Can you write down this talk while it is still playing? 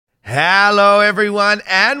Hello, everyone,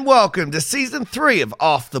 and welcome to Season 3 of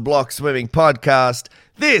Off the Block Swimming Podcast.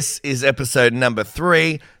 This is episode number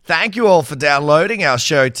 3. Thank you all for downloading our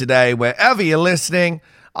show today, wherever you're listening.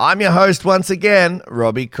 I'm your host once again,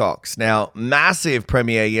 Robbie Cox. Now, massive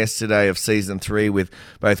premiere yesterday of Season 3 with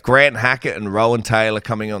both Grant Hackett and Rowan Taylor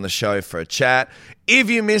coming on the show for a chat. If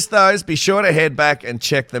you missed those, be sure to head back and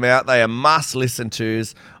check them out. They are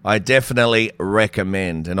must-listen-tos. I definitely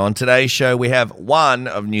recommend. And on today's show, we have one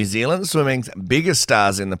of New Zealand swimming's biggest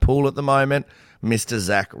stars in the pool at the moment, Mr.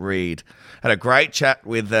 Zach Reid. Had a great chat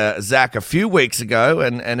with Zach a few weeks ago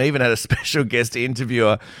and even had a special guest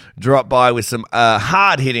interviewer drop by with some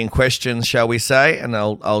hard-hitting questions, shall we say, and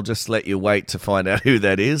I'll just let you wait to find out who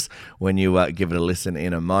that is when you give it a listen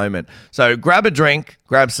in a moment. So grab a drink,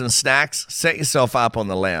 grab some snacks, set yourself up on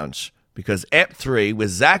the lounge because Ep 3 with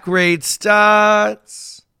Zach Reid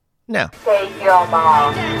starts now. Take your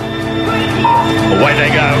mark. Away they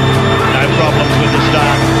go. No problems with the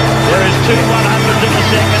start. There is 2 100s in the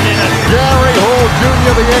second in it. Gary Hall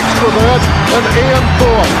Jr., the extrovert, and Ian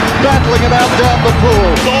Thorpe battling it out down the pool.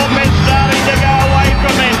 Thorpe is starting to go away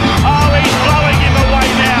from him. Oh, he's blowing him away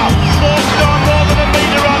now. Thorpe's gone more than a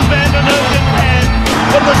metre on Van den Heuvel's hand.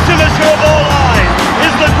 But the signature of all eyes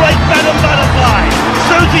is the great Madam Butterfly,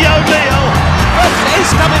 Susie O'Neill. He's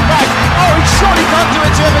coming back. Oh, he surely can't do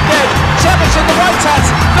it to him again. Chevich in the white hats,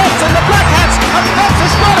 Phelps in the black hats, and Phelps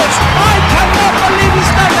has got it. I cannot believe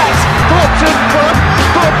he's done that. Thorpe's in front,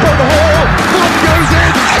 Thorpe and Hall, Thorpe goes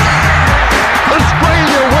in.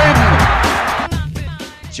 Australia win.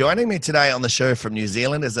 Joining me today on the show from New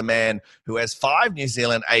Zealand is a man who has 5 New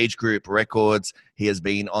Zealand age group records. He has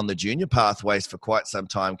been on the junior pathways for quite some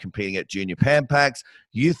time, competing at Junior Pan Pacs,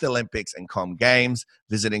 Youth Olympics and Com Games,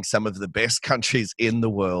 visiting some of the best countries in the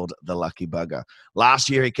world, the lucky bugger. Last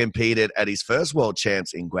year, he competed at his first World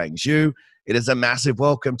Champs in Guangzhou. It is a massive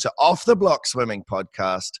welcome to Off the Block Swimming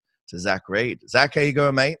Podcast to Zach Reid. Zach, how you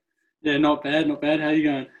going, mate? Yeah, not bad, not bad. How you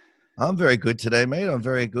going? I'm very good today, mate. I'm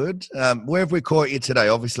very good. Where have we caught you today?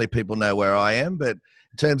 Obviously, people know where I am, but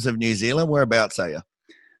in terms of New Zealand, whereabouts are you?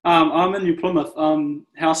 I'm in New Plymouth.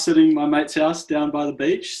 House sitting my mate's house down by the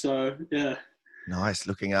beach. So, yeah. Nice,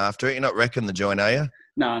 looking after it. You're not wrecking the joint, are you?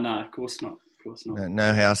 No, of course not. Of course not.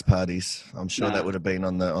 No house parties. I'm sure No. that would have been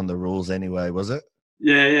on the rules anyway, was it?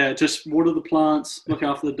 Yeah. Just water the plants, look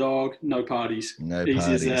after the dog, no parties. No Easy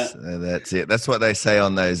parties. as that. That's it. That's what they say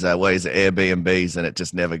on those ways of Airbnbs, and it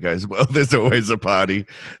just never goes well. There's always a party.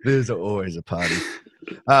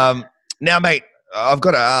 Now, mate, I've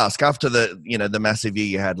got to ask, after the massive year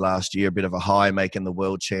you had last year, a bit of a high making the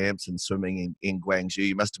world champs and swimming in Guangzhou,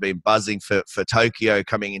 you must have been buzzing for Tokyo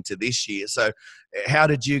coming into this year. So how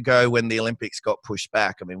did you go when the Olympics got pushed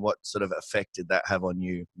back? I mean, what sort of effect did that have on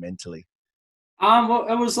you mentally? Well,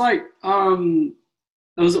 it was like it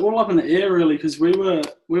was all up in the air really because we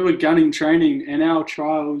were gunning training and our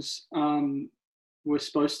trials were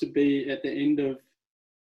supposed to be at the end of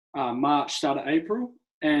March, start of April,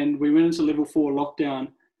 and we went into level 4 lockdown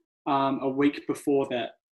a week before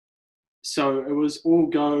that. So it was all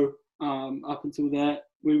go up until that.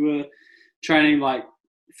 We were training like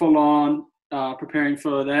full on, preparing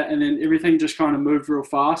for that, and then everything just kind of moved real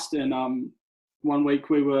fast. And 1 week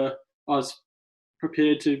I was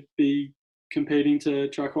prepared to be competing to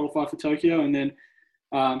try qualify for Tokyo, and then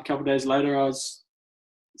a couple of days later I was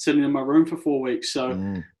sitting in my room for 4 weeks. So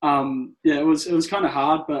it was kind of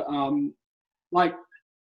hard, but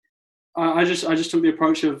I just took the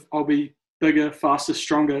approach of I'll be bigger, faster,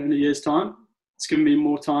 stronger in a year's time. It's given me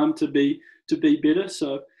more time to be better.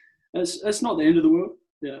 So it's not the end of the world.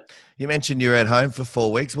 Yeah. You mentioned you were at home for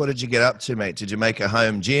 4 weeks. What did you get up to, mate? Did you make a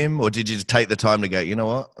home gym, or did you just take the time to go, you know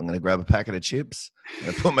what, I'm going to grab a packet of chips, I'm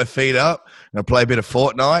going to put my feet up, I'm going to play a bit of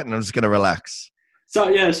Fortnite, and I'm just going to relax? So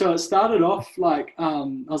it started off like I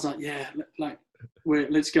was like,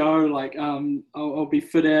 let's go. Like I'll be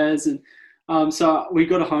fit as, and so we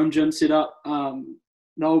got a home gym set up. The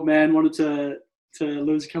old man wanted to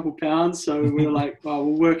lose a couple pounds, so we were like,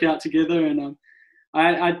 we'll work out together, and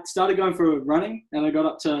I started going for a running, and I got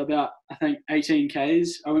up to about, I think, 18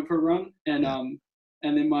 Ks. I went for a run, and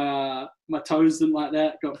then my toes didn't like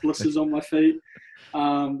that, got blisters on my feet.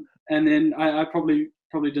 And then I probably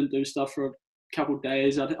didn't do stuff for a couple of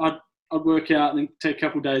days. I'd work out and then take a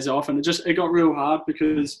couple of days off, and it got real hard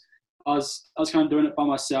because I was kind of doing it by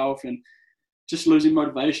myself and just losing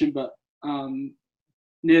motivation. But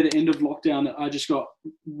near the end of lockdown, I just got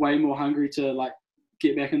way more hungry to like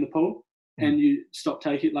get back in the pool. And you stop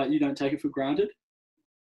taking, like, you don't take it for granted.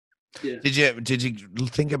 Yeah. Did you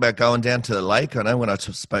think about going down to the lake? I know when I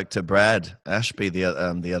spoke to Brad Ashby the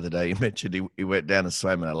other day, he mentioned he went down and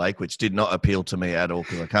swam in a lake, which did not appeal to me at all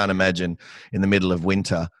because I can't imagine in the middle of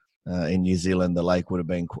winter in New Zealand the lake would have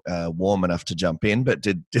been warm enough to jump in. But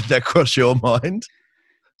did that cross your mind?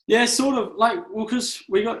 Yeah, sort of because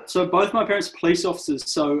both my parents are police officers,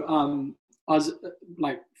 so I was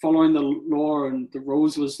following the law and the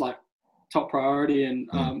rules was top priority, and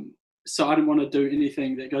so I didn't want to do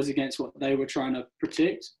anything that goes against what they were trying to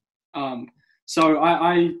protect. So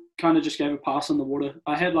I kind of just gave a pass on the water.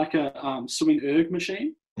 I had a swimming erg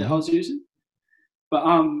machine that I was using, but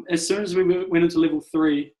as soon as we went into level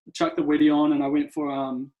 3, I chucked the weddy on and I went for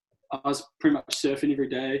I was pretty much surfing every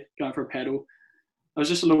day, going for a paddle. I was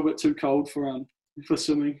just a little bit too cold for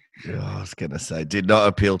swimming. I was going to say, did not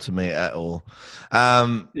appeal to me at all.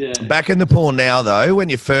 Yeah. Back in the pool now, though, when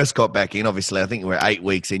you first got back in, obviously, I think we're 8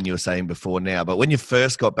 weeks in, you were saying before now, but when you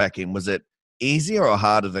first got back in, was it easier or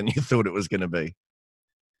harder than you thought it was going to be?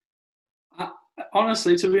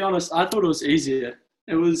 Honestly, to be honest, I thought it was easier.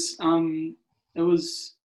 I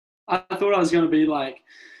thought I was going to be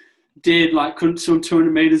dead, couldn't swim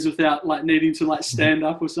 200 meters without needing to stand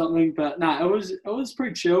up or something. But it was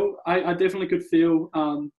pretty chill. I definitely could feel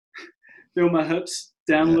my hips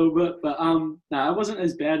down a little bit, but it wasn't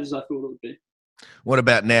as bad as I thought it would be. What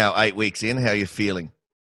about now, 8 weeks in? How are you feeling?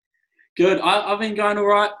 Good. I've been going all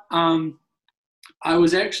right. I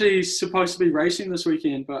was actually supposed to be racing this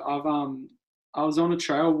weekend, but I was on a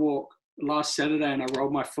trail walk last Saturday and I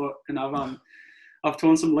rolled my foot, and I've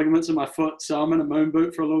torn some ligaments in my foot, so I'm in a moon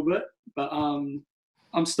boot for a little bit. But I'm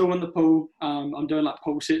still in the pool. I'm doing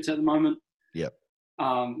pool sets at the moment. Yep.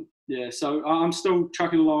 So I'm still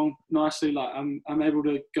trucking along nicely. I'm able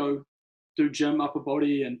to go do gym, upper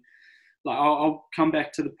body, and I'll come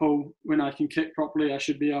back to the pool when I can kick properly. I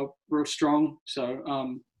should be real strong. So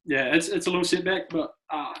it's a little setback, but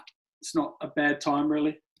it's not a bad time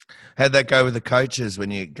really. How'd that go with the coaches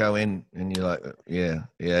when you go in and you're like, yeah,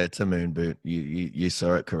 it's a moon boot. You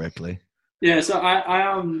saw it correctly. Yeah, so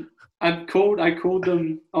I called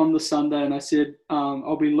them on the Sunday and I said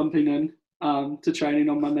I'll be limping in to training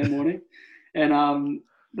on Monday morning, and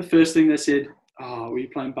the first thing they said, "Oh, were you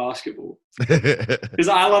playing basketball?" Because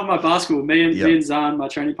I love my basketball. Me and Zan, my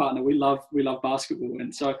training partner, we love basketball,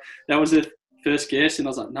 and so that was the first guess. And I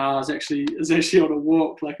was like, "Nah, I was actually on a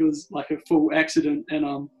walk. It was a full accident."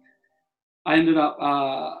 And I ended up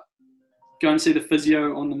going to see the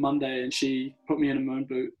physio on the Monday, and she put me in a moon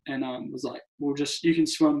boot and was like, you can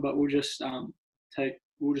swim, but we'll just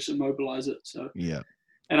immobilize it. So yeah.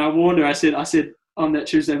 And I warned her. I said on that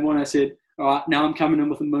Tuesday morning, I said, all right, now I'm coming in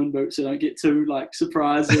with a moon boot, so don't get too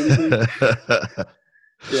surprised or anything.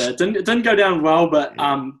 Yeah, it didn't go down well, but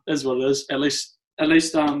is what it is. At least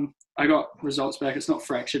I got results back. It's not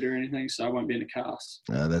fractured or anything, so I won't be in a cast.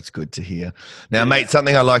 Oh, that's good to hear. Now, mate,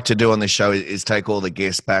 something I like to do on this show is take all the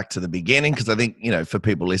guests back to the beginning, because I think, for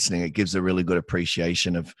people listening, it gives a really good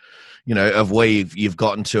appreciation of, of where you've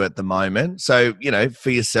gotten to at the moment. So, for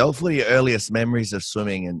yourself, what are your earliest memories of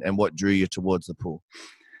swimming and what drew you towards the pool?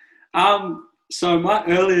 So my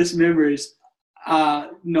earliest memories are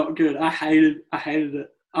not good. I hated it.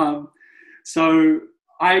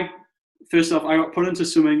 First off, I got put into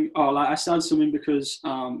swimming. I started swimming because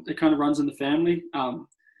it kind of runs in the family.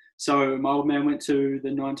 So my old man went to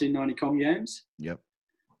the 1990 Com Games. Yep.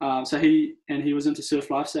 So he was into surf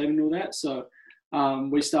lifesaving and all that. So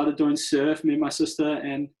we started doing surf, me and my sister,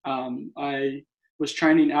 and I was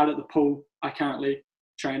training out at the pool I currently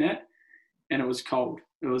train at, and it was cold.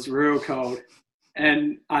 It was real cold.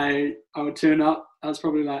 And I would turn up. I was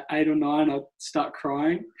probably 8 or 9. I'd start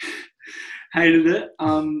crying. Hated it.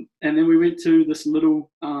 And then we went to this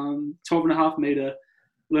little 12.5 meter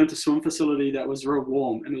learn to swim facility that was real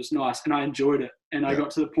warm, and it was nice, and I enjoyed it. And I got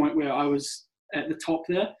to the point where I was at the top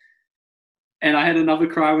there, and I had another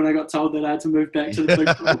cry when I got told that I had to move back to the big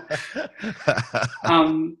pool.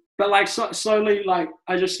 But slowly,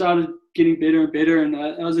 I just started getting better and better, and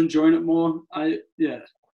I was enjoying it more. But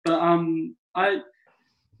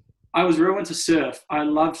I was real into surf. I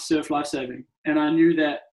loved surf lifesaving, and I knew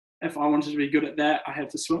that if I wanted to be good at that, I had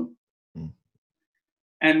to swim.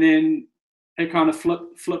 And then it kind of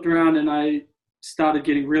flipped around, and I started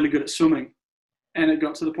getting really good at swimming. And it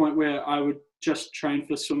got to the point where I would just train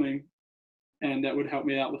for swimming, and that would help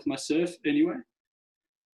me out with my surf anyway.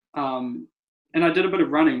 And I did a bit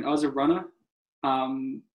of running. I was a runner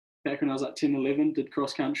back when I was 10, 11, did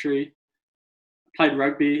cross country, played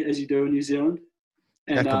rugby as you do in New Zealand.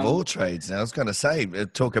 Jack of all trades. Now, I was going to say,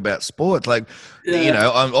 talk about sports. I'm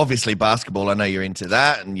obviously basketball. I know you're into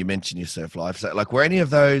that, and you mentioned your surf life. So, were any of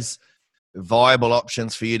those viable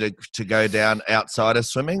options for you to go down outside of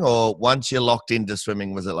swimming, or once you're locked into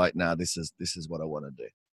swimming, was it like, nah, this is what I want to do?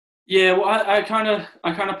 Yeah, well, I kind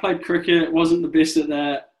of played cricket. Wasn't the best at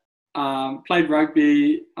that. Played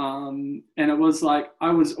rugby, and it was like I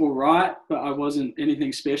was all right, but I wasn't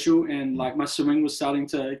anything special. And like my swimming was starting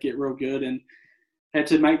to get real good, and had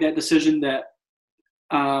to make that decision that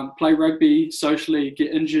play rugby socially,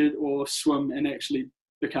 get injured, or swim and actually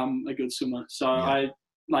become a good swimmer. So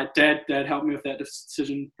Dad helped me with that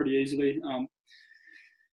decision pretty easily.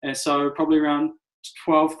 And so probably around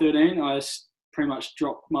 12, 13, I pretty much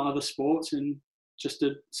dropped my other sports and just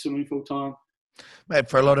did swimming full time. Mate,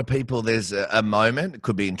 for a lot of people, there's a moment. It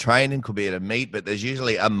could be in training, could be at a meet, but there's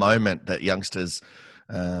usually a moment that youngsters,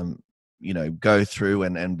 go through.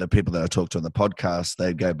 And the people that I talked to on the podcast,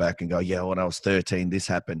 they'd go back and go, yeah, when I was 13, this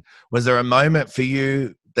happened. Was there a moment for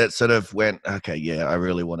you that sort of went, okay, yeah, I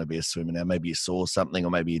really want to be a swimmer now? Maybe you saw something, or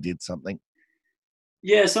maybe you did something?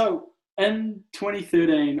 Yeah, so in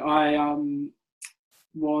 2013, I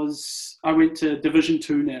went to Division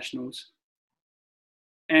 2 Nationals.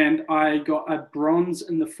 And I got a bronze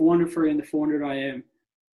in the 400 free and the 400 IM.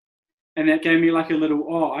 And that gave me like a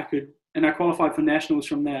little, I could, and I qualified for nationals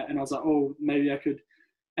from that. And I was like, maybe I could.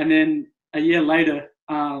 And then a year later,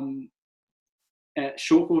 at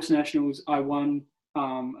short course nationals, I won,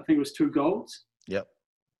 I think it was 2 golds. Yep.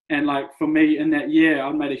 And like for me in that year,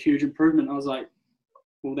 I made a huge improvement. I was like,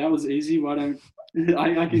 well, that was easy. Why don't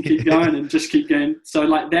I can keep going and just keep going. So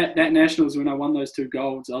like that nationals, when I won those 2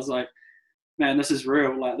 golds, I was like, man, this is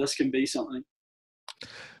real. Like this can be something.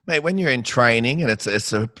 Mate, when you're in training and it's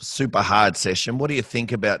a super hard session, what do you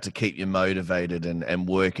think about to keep you motivated and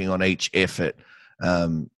working on each effort?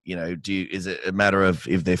 Is it a matter of,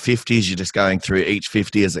 if they're 50s, you're just going through each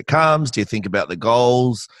 50 as it comes? Do you think about the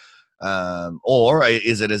goals? Or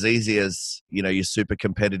is it as easy as, you're super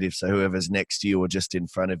competitive, so whoever's next to you or just in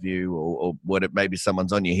front of you, or what, it maybe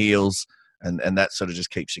someone's on your heels and that sort of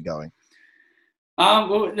just keeps you going?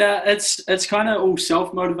 It's kind of all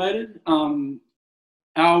self-motivated.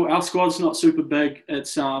 Our squad's not super big.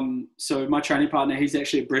 It's so my training partner, he's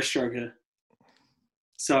actually a breaststroker.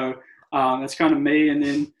 So it's kind of me, and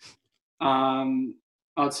then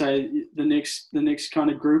I'd say the next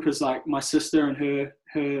kind of group is like my sister and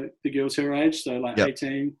the girls her age, so like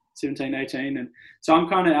 17, 18, and so I'm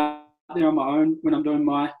kind of out there on my own when I'm doing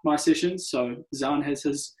my sessions. So Zahn has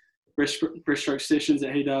his breaststroke sessions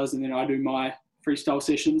that he does, and then I do my freestyle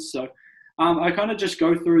sessions. So I kind of just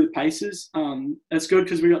go through the paces. It's good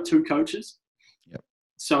because we got 2 coaches. Yep.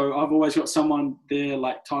 So I've always got someone there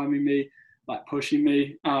like timing me, like pushing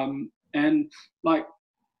me. And like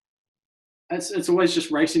it's always just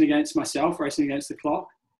racing against myself, racing against the clock.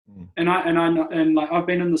 Mm. And I've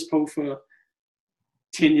been in this pool for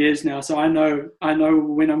 10 years now, so I know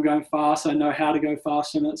when I'm going fast, I know how to go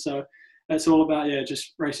fast in it. So it's all about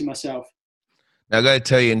just racing myself. Now, I got to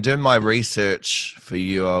tell you, in doing my research for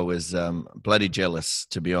you, I was bloody jealous,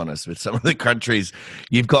 to be honest, with some of the countries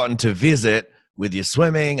you've gotten to visit with your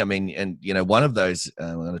swimming. I mean, and, one of those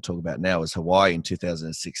I'm going to talk about now is Hawaii in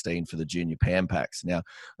 2016 for the Junior Pan Packs. Now, I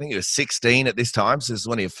think you were 16 at this time, so this is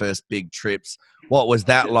one of your first big trips. What was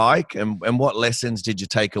that like, and what lessons did you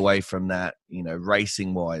take away from that,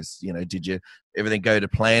 racing-wise? Did you everything go to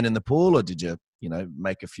plan in the pool, or did you,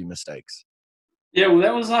 make a few mistakes? Yeah, well,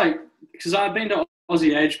 that was like, because I'd been to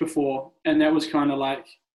Aussie Age before, and that was kind of like,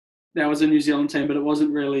 that was a New Zealand team, but it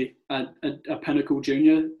wasn't really a pinnacle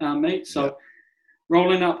junior meet. So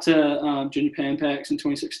rolling up to Junior Pan Packs in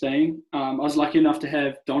 2016, I was lucky enough to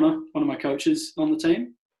have Donna, one of my coaches, on the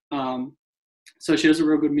team. So she was a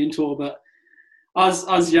real good mentor, but I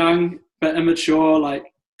was young but immature,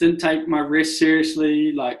 like didn't take my rest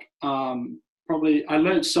seriously. Like probably I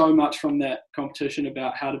learned so much from that competition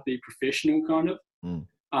about how to be professional, kind of.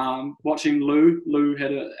 Watching Lou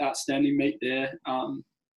had an outstanding meet there,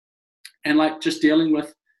 and like just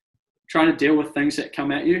trying to deal with things that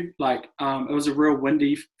come at you. Like it was a real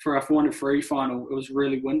windy for our 400 free final. It was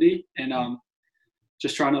really windy, and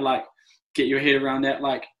just trying to like get your head around that.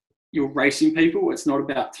 Like you're racing people. It's not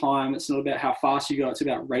about time. It's not about how fast you go. It's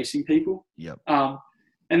about racing people. Yep.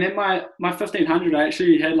 And then my 1500, I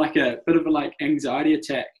actually had like a bit of a like anxiety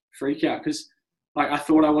attack, freak out, because like I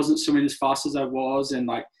thought I wasn't swimming as fast as I was, and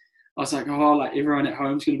like I was like, oh, like everyone at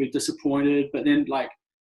home's going to be disappointed. But then like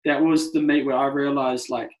that was the meet where I realized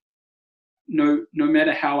like no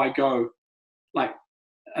matter how I go, like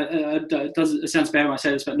it sounds bad when I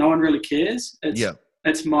say this, but no one really cares.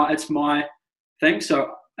 It's my thing.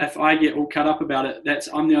 So if I get all cut up about it,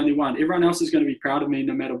 I'm the only one. Everyone else is going to be proud of me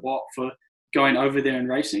no matter what for going over there and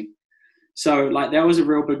racing. So like that was a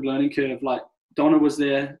real big learning curve. Like Donna was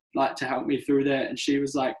there like to help me through that, and she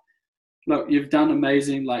was like, look, you've done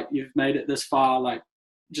amazing, like you've made it this far, like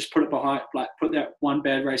just put it behind, like put that one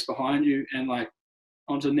bad race behind you, and like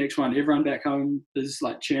onto the next one. Everyone back home is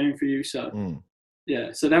like cheering for you. So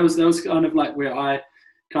yeah, so that was kind of like where I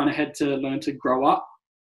kind of had to learn to grow up.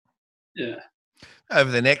 Yeah. Over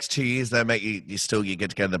the next 2 years, they make you get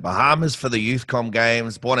to go to the Bahamas for the Youth Com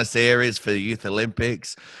Games, Buenos Aires for the Youth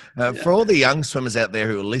Olympics. For all the young swimmers out there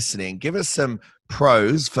who are listening, give us some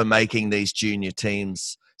pros for making these junior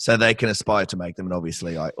teams so they can aspire to make them. And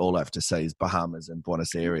obviously, all I have to say is Bahamas and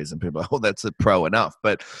Buenos Aires, and people, that's a pro enough.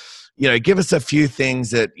 But, give us a few things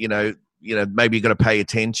that, maybe you've got to pay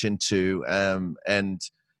attention to. And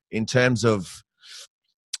in terms of,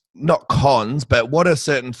 not cons, but what are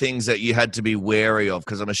certain things that you had to be wary of?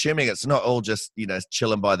 Because I'm assuming it's not all just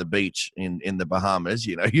chilling by the beach in the Bahamas.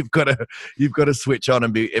 You've got to switch on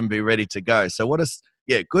and be ready to go. So what is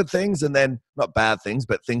good things, and then not bad things,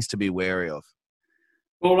 but things to be wary of?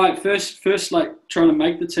 Well, like first, like trying to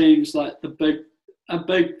make the teams, like a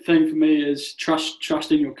big thing for me is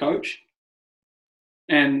trusting your coach,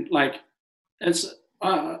 and like it's.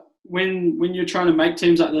 When you're trying to make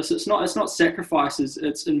teams like this, it's not sacrifices,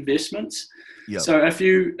 it's investments. Yep. So if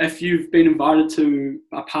you've been invited to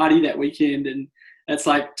a party that weekend and it's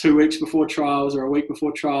like 2 weeks before trials or a week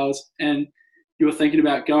before trials, and you're thinking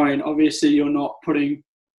about going, obviously you don't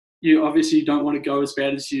want to go as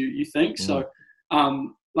bad as you think. So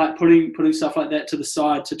like putting stuff like that to the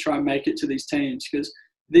side to try and make it to these teams, because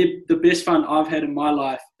the best fun I've had in my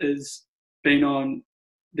life is being on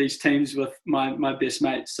these teams with my best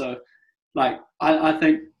mates. So like I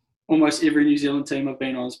think almost every New Zealand team I've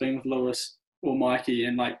been on has been with Lewis or Mikey,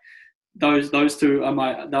 and like those two are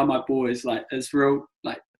my boys. Like it's real,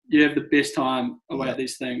 like you have the best time away at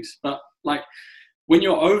these things. But like when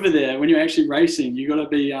you're over there, when you're actually racing, you gotta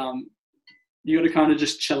be you gotta kind of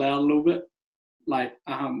just chill out a little bit. Like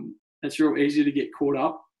it's real easy to get caught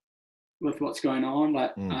up with what's going on.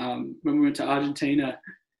 Like when we went to Argentina,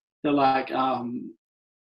 they're like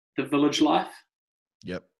the village life.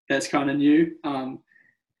 Yep. That's kind of new.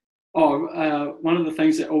 One of the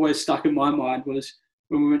things that always stuck in my mind was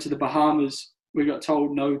when we went to the Bahamas, we got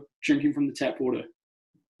told no drinking from the tap water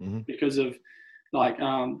because of like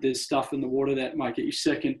there's stuff in the water that might get you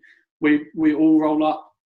sick. And we all roll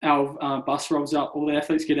up, our bus rolls up, all the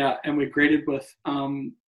athletes get out, and we're greeted with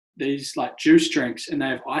these like juice drinks, and they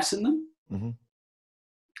have ice in them.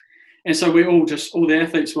 And so all the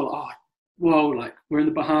athletes were like, oh, whoa, like we're in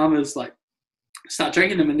the Bahamas, like start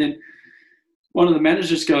drinking them. And then one of the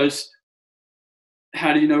managers goes,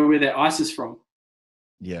 how do you know where that ice is from?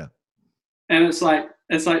 Yeah. And it's like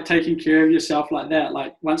taking care of yourself like that.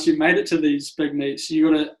 Like once you've made it to these big meets, you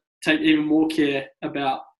got to take even more care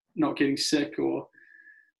about not getting sick or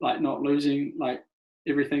like not losing like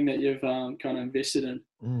everything that you've kind of invested in.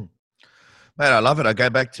 Man, I love it. I go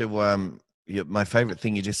back to my favorite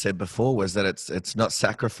thing you just said before was that it's not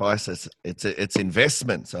sacrifice, it's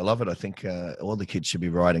investments. I love it. I think all the kids should be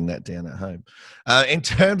writing that down at home. In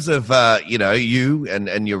terms of you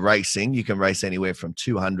and your racing, you can race anywhere from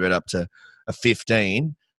 200 up to a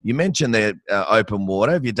 15. You mentioned the open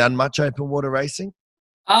water. Have you done much open water racing?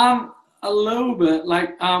 A little bit.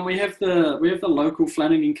 Like we have the local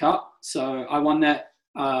Flanagan Cup, so I won that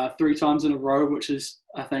 3 times in a row, which is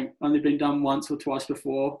I think only been done once or twice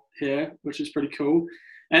before here, which is pretty cool.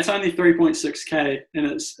 And it's only 3.6k, and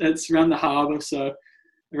it's around the harbour, so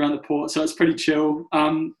around the port, so it's pretty chill.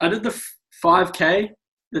 I did the 5k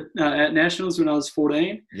at Nationals when I was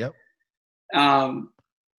 14. Yep.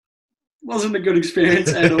 Wasn't a good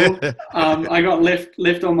experience at all. I got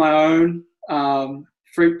left on my own.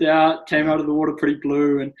 Freaked out, came out of the water pretty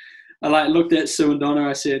blue, and I like looked at Sue and Donna.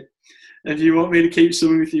 I said, if you want me to keep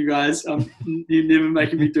swimming with you guys, you're never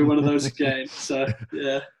making me do one of those again. So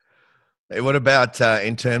yeah. Hey, what about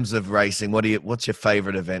in terms of racing? What's your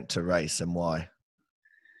favorite event to race and why?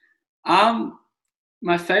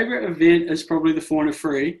 My favorite event is probably the 400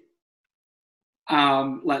 free.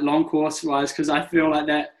 Like long course wise, because I feel like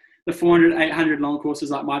that the 400, 800 long course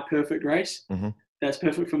is like my perfect race. That's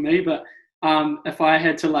perfect for me. But if I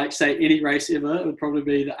had to like say any race ever, it would probably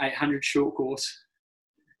be the 800 short course.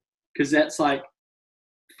 Because that's like,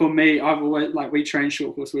 for me, I've always, like we train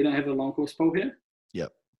short course. We don't have a long course pool here.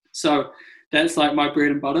 Yep. So that's like my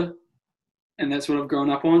bread and butter. And that's what I've grown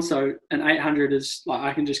up on. So an 800 is like,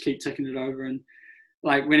 I can just keep ticking it over. And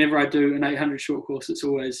like whenever I do an 800 short course, it's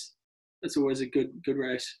always a good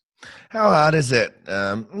race. How hard is it?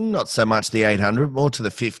 Not so much the 800, more to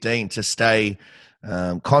the 15 to stay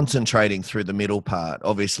concentrating through the middle part.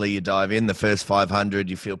 Obviously, you dive in the first 500,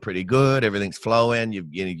 you feel pretty good, everything's flowing,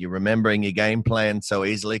 you're remembering your game plan so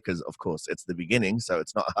easily because, of course, it's the beginning, so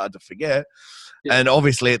it's not hard to forget. Yeah. And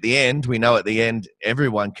obviously, at the end, we know at the end,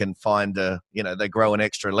 everyone can find they grow an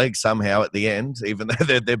extra leg somehow at the end, even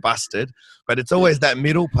though they're busted. But it's always that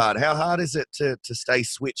middle part. How hard is it to stay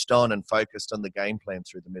switched on and focused on the game plan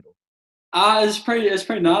through the middle? It's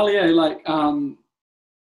pretty gnarly.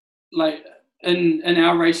 Like in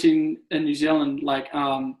our racing in New Zealand,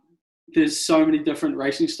 there's so many different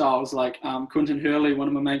racing styles. Like Quinton Hurley, one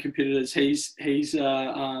of my main competitors, he's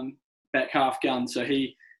back half gun, so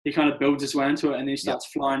he kind of builds his way into it and he starts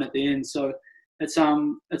flying at the end. So it's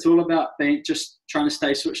all about just trying to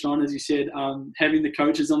stay switched on, as you said. Having the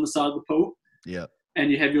coaches on the side of the pool, and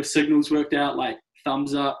you have your signals worked out. Like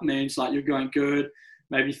thumbs up means like you're going good.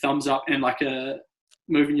 Maybe thumbs up and like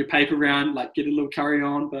moving your paper around, like get a little curry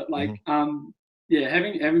on. But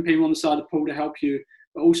having people on the side of the pool to help you,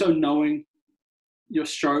 but also knowing your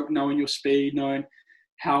stroke, knowing your speed, knowing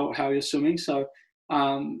how you're swimming. So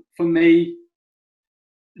for me,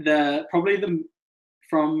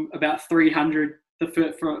 from about 300,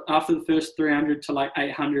 after the first 300 to like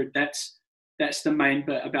 800, that's the main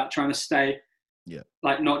bit about trying to stay,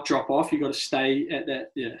 like not drop off. You got to stay at that,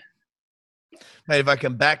 Mate, if I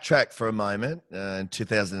can backtrack for a moment, in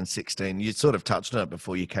 2016, you sort of touched on it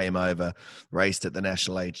before you came over, raced at the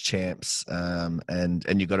National Age Champs, and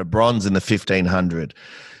you got a bronze in the 1500.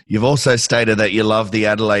 You've also stated that you love the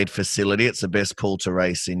Adelaide facility. It's the best pool to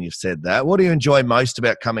race in. You've said that. What do you enjoy most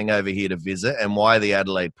about coming over here to visit, and why the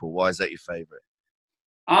Adelaide pool? Why is that your favourite?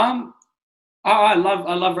 I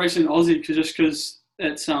love racing in Aussie because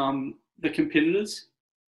it's the competitors.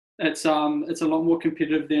 It's a lot more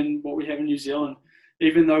competitive than what we have in New Zealand.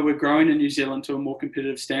 Even though we're growing in New Zealand to a more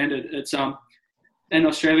competitive standard, it's in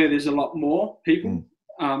Australia there's a lot more people,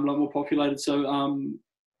 a lot more populated. So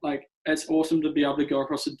it's awesome to be able to go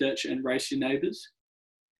across a ditch and race your neighbours.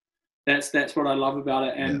 That's what I love about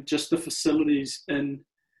it, and just the facilities in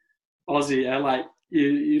Aussie are like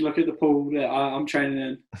you look at the pool that I'm training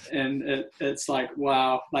in, and it's like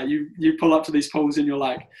wow, like you pull up to these pools and you're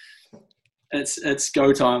like. It's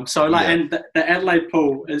go time. So and the Adelaide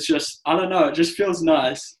pool is just, I don't know, it just feels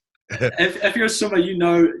nice. if you're a swimmer, you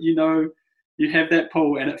know you have that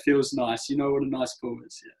pool and it feels nice. You know what a nice pool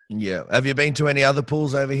is. Yeah. Have you been to any other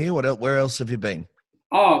pools over here? Where else have you been?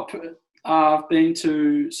 I've raced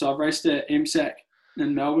at MSAC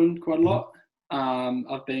in Melbourne quite a lot.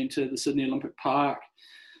 I've been to the Sydney Olympic Park,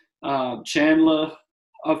 Chandler.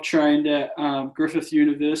 I've trained at Griffith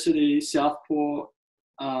University, Southport.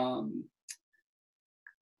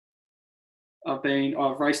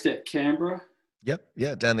 I've raced at Canberra. Yep.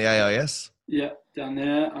 Yeah. Down the AIS. Yeah. Down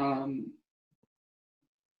there.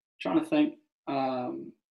 Trying to think.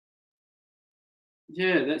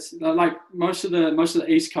 That's like most of the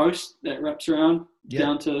East Coast that wraps around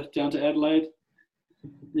down to Adelaide.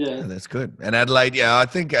 Yeah, that's good. And Adelaide, I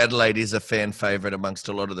think Adelaide is a fan favourite amongst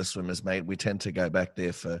a lot of the swimmers, mate. We tend to go back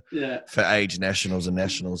there for age nationals and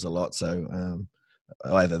nationals a lot. So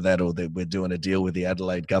either that or we're doing a deal with the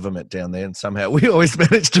Adelaide government down there, and somehow we always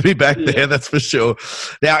manage to be back there, that's for sure.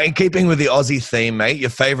 Now, in keeping with the Aussie theme, mate, your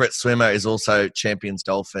favourite swimmer is also Champions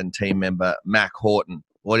Dolphin team member Mac Horton.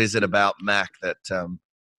 What is it about Mac that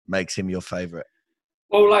makes him your favourite?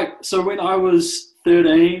 Well, so when I was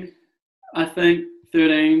 13,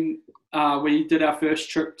 we did our first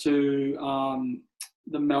trip to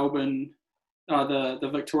the Melbourne, the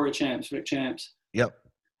Victoria Champs, Vic Champs. Yep.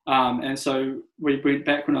 And so we went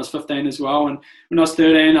back when I was 15 as well. And when I was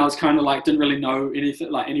 13, I was kind of didn't really know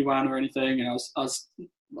anything, like anyone or anything. And I was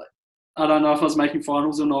like, I don't know if I was making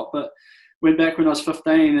finals or not, but went back when I was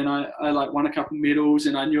 15 and I won a couple of medals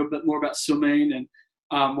and I knew a bit more about swimming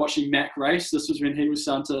and watching Mac race. This was when he was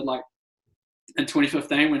starting to in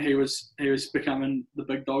 2015 when he was becoming the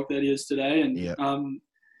big dog that he is today. And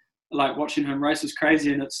watching him race was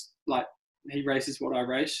crazy. And it's he races what I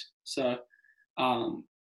race. So,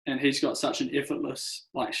 and he's got such an effortless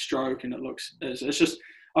stroke, and it's just,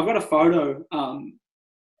 I've got a photo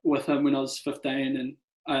with him when I was 15, and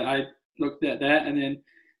I looked at that, and then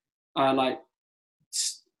I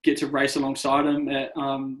get to race alongside him at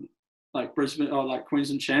Brisbane or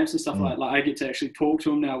Queensland Champs and stuff like I get to actually talk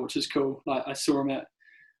to him now, which is cool. I saw him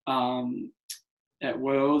at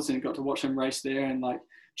Worlds and got to watch him race there, and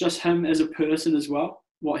just him as a person as well,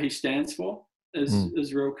 what he stands for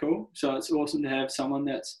is real cool. So it's awesome to have someone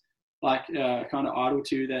that's kind of idol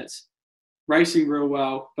to you, that's racing real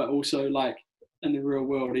well, but also in the real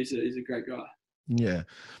world, he's a great guy. Yeah.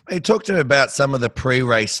 Hey, talk to me about some of the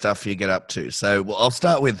pre-race stuff you get up to. So I'll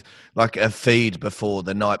start with like a feed before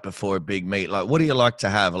the night before a big meet. Like, what do you like to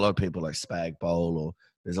have? A lot of people like spag bowl, or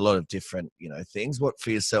there's a lot of different, things. What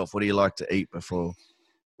for yourself? What do you like to eat before?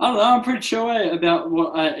 I don't know. I'm pretty sure about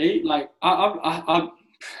what I eat. Like I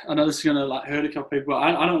know this is gonna like hurt a couple people.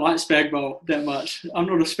 I don't like spag bowl that much. I'm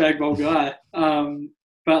not a spag bowl guy.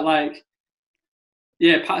 But like,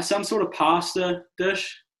 yeah, some sort of pasta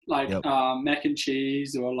dish, like Yep. mac and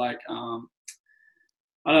cheese, or like I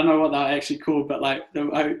don't know what they're actually called, but like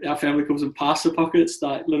our family calls them pasta pockets,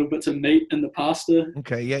 like little bits of meat in the pasta,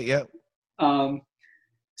 Okay. Yeah.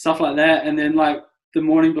 stuff like that. And then like the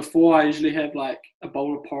morning before, I usually have like a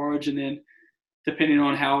bowl of porridge, and then depending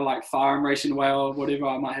on how like far I'm racing away or whatever,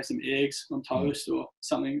 I might have some eggs on toast or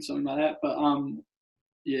something like that. But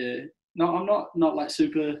yeah, no, I'm not like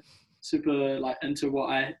super like into what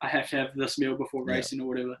I have to have this meal before racing or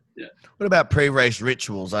whatever. Yeah. What about pre-race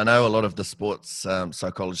rituals? I know a lot of the sports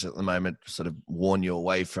psychologists at the moment sort of warn you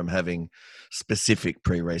away from having specific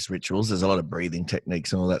pre-race rituals. There's a lot of breathing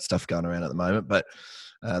techniques and all that stuff going around at the moment, but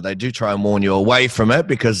they do try and warn you away from it,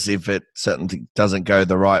 because if it certainly doesn't go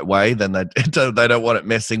the right way, then they don't want it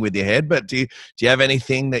messing with your head. But do you have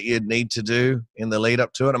anything that you need to do in the lead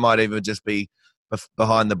up to it? It might even just be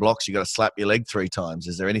behind the blocks. You got to slap your leg 3 times.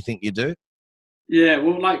 Is there anything you do? Yeah,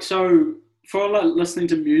 well, like, so for like listening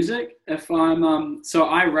to music, if I'm so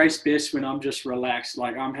I race best when I'm just relaxed,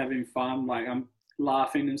 like I'm having fun, like I'm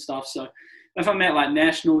laughing and stuff. So if I'm at like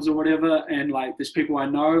nationals or whatever, and like there's people I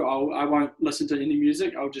know, I won't listen to any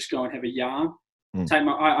music. I'll just go and have a yarn.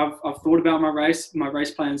 I've thought about my race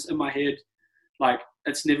plans in my head, like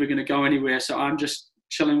it's never going to go anywhere. So I'm just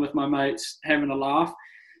chilling with my mates, having a laugh.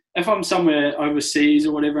 If I'm somewhere overseas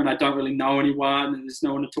or whatever and I don't really know anyone and there's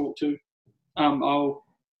no one to talk to, I'll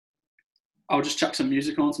just chuck some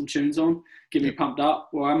music on, some tunes on, get me pumped up.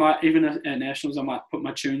 Or I might, even at nationals, I might put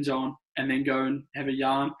my tunes on and then go and have a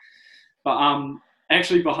yarn. But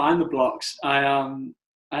actually behind the blocks, I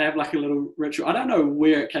have like a little ritual. I don't know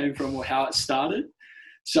where it came from or how it started.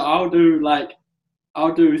 So I'll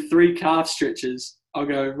do 3 calf stretches. I'll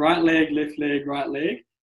go right leg, left leg, right leg,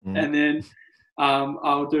 and then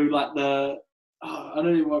I'll do like I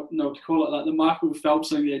don't even know what to call it, like the Michael Phelps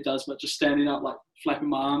thing that he does, but just standing up, like flapping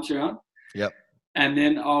my arms around. Yep. And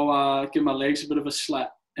then I'll give my legs a bit of a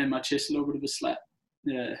slap and my chest a little bit of a slap.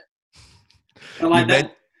 Yeah. I like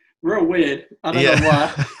that. Real weird. I don't know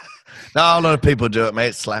why. No, a lot of people do it,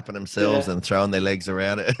 mate, slapping themselves and throwing their legs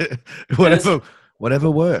around it.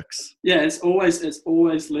 Whatever works. Yeah, it's always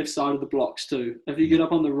left side of the blocks too. If you get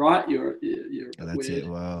up on the right, you're that's weird. it.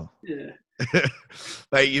 Wow. Yeah.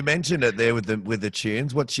 Mate, you mentioned it there with the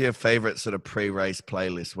tunes. What's your favorite sort of pre-race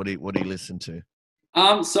playlist? What do you listen to?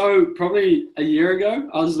 So probably a year ago,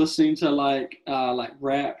 I was listening to like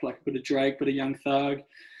rap, like a bit of Drake, bit of Young Thug.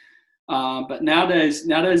 But nowadays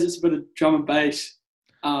it's a bit of drum and bass.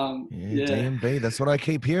 D&B. That's what I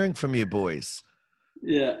keep hearing from you boys.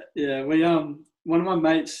 Yeah. We one of my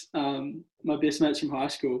mates, my best mates from high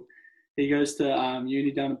school, he goes to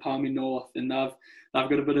uni down in Palmy North, and I've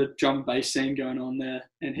got a bit of drum and bass scene going on there,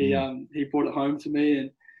 and he brought it home to me, and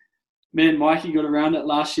me and Mikey got around it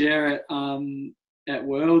last year at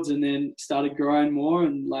Worlds, and then started growing more,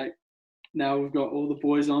 and like now we've got all the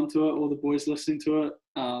boys onto it, all the boys listening to it.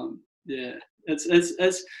 Yeah,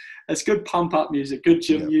 it's good pump up music, good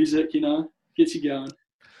gym music, gets you going.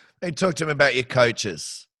 Hey, talk to me about your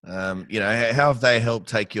coaches. How have they helped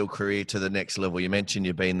take your career to the next level? You mentioned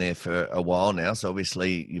you've been there for a while now, so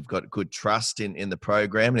obviously you've got good trust in the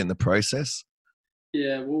program and in the process.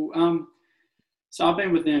 Yeah, well, so I've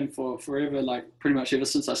been with them for forever, like pretty much ever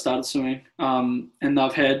since I started swimming. And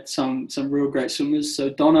I've had some real great swimmers. So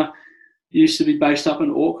Donna used to be based up in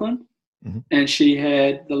Auckland, and she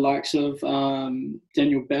had the likes of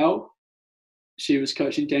Daniel Bell. She was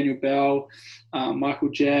coaching Daniel Bell, Michael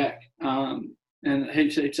Jack, and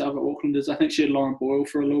heaps of other Aucklanders. I think she had Lauren Boyle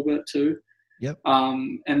for a little bit too. Yep.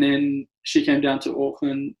 And then she came down to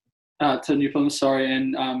Auckland, to New Plymouth,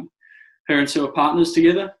 and her and Sue are partners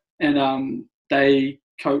together. And they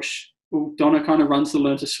coach. Well, Donna kind of runs the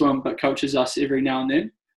Learn to Swim, but coaches us every now and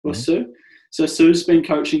then with Sue. So Sue's been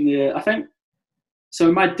coaching there, I think.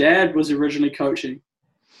 So my dad was originally coaching,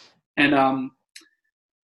 and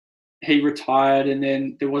he retired, and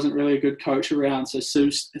then there wasn't really a good coach around. So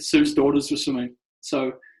Sue's daughters were swimming.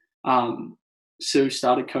 So Sue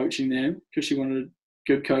started coaching them because she wanted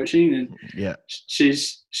good coaching, and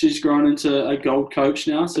she's grown into a gold coach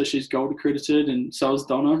now. So she's gold accredited, and so is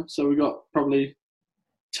Donna. So we got probably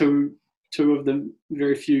two of the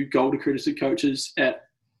very few gold accredited coaches at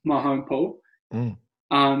my home pool.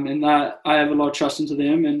 And that I have a lot of trust into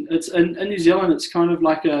them. And it's in New Zealand, it's kind of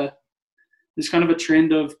like there's kind of a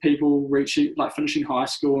trend of people finishing high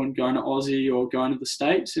school and going to Aussie or going to the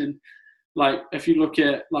States. And like, if you look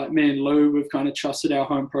at like me and Lou, we've kind of trusted our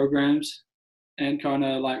home programs and kind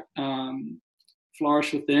of like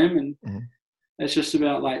flourish with them. And it's just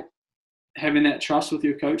about like having that trust with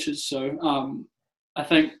your coaches. So I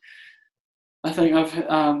think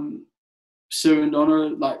I've Sue and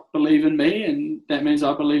Donna like believe in me, and that means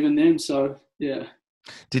I believe in them. So yeah.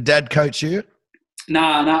 Did Dad coach you?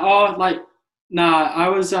 Nah. I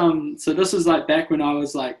was so this is like back when I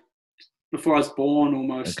was like before I was born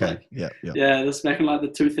almost. Okay. Like, yeah. This back in like the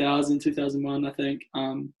 2001, I think.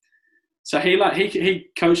 So he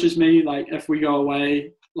coaches me like if we go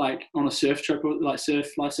away like on a surf trip or like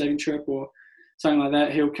surf lifesaving trip or something like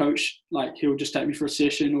that. He'll coach, like he'll just take me for a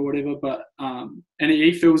session or whatever. But and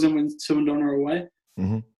he fills in when Sue and Donna are away.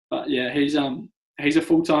 Mm-hmm. But yeah, he's a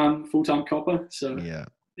full-time copper. So yeah,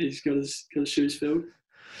 he's got his shoes filled.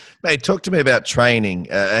 Mate, talk to me about training.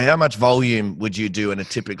 How much volume would you do in a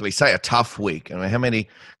typically, say, a tough week? I mean, how many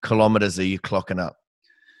kilometers are you clocking up?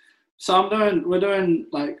 So we're doing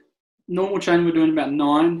like normal training. We're doing about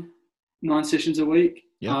nine sessions a week.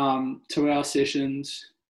 Yep. 2-hour sessions.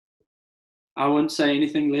 I wouldn't say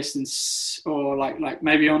anything less than, or like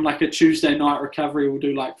maybe on like a Tuesday night recovery, we'll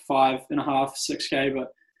do like 5.5, 6K.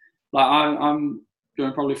 But like I'm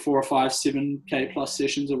doing probably 4 or 5, 7K plus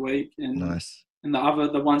sessions a week. And nice. And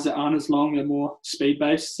the ones that aren't as long are more speed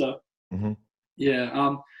based. So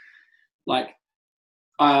yeah,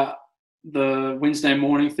 the Wednesday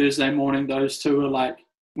morning, Thursday morning, those two are like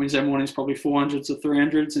Wednesday morning is probably 400s or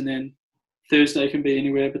 300s, and then Thursday can be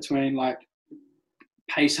anywhere between like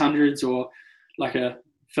pace hundreds or like a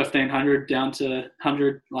 1500 down to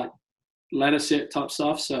 100 like ladder set type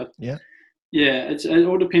stuff. So yeah, it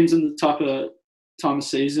all depends on the type of time of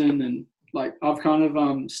season. And like I've kind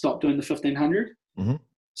of stopped doing the 1500,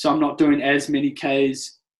 so I'm not doing as many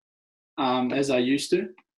Ks as I used to,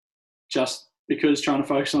 just because trying to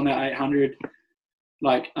focus on that 800.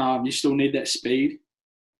 Like you still need that speed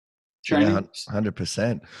training. Yeah,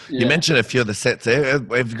 100%. You mentioned a few of the sets there.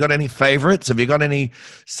 Have you got any favorites? Have you got any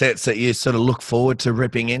sets that you sort of look forward to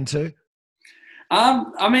ripping into?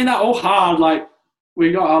 I mean, they're all hard. Like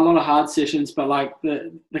we got a lot of hard sessions, but like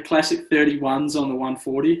the classic 31s on the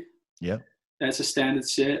 140. Yeah. That's a standard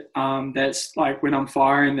set. That's like when I'm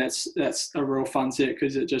firing, that's a real fun set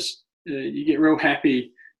because it just, you get real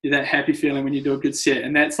happy. You're that happy feeling when you do a good set.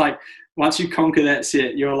 And that's like, once you conquer that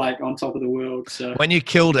set, you're like on top of the world. So when you've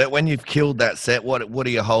killed that set, what are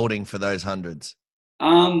you holding for those hundreds?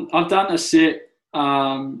 I've done a set.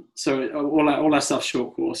 So all that stuff's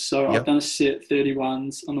short course. So I've done a set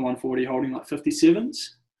 31s on the 140 holding like 57s.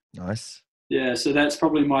 Nice. Yeah. So that's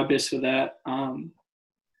probably my best for that.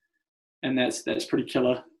 And that's pretty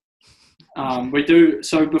killer. We do,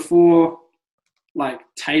 so before like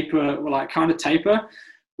taper, like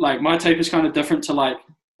my taper is kind of different to like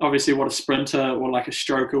obviously what a sprinter or like a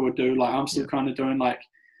stroker would do. Like I'm still kind of doing like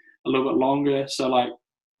a little bit longer. So like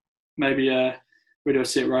maybe we do a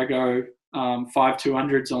set where I go 5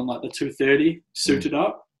 200s on like the 230 suited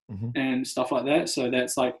up and stuff like that. So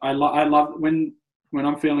that's like I love when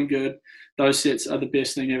I'm feeling good, those sets are the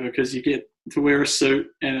best thing ever because you get to wear a suit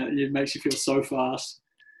and it makes you feel so fast.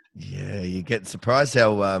 Yeah, you get surprised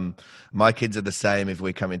how my kids are the same. If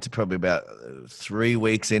we come into probably about 3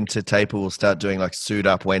 weeks into taper, we'll start doing like suit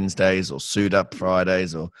up Wednesdays or suit up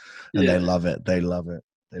Fridays, and they love it. They love it.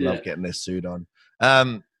 They love getting their suit on.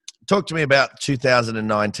 Talk to me about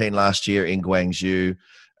 2019 last year in Guangzhou.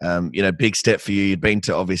 Big step for you. You'd been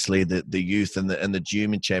to obviously the youth and the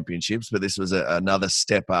junior championships, but this was another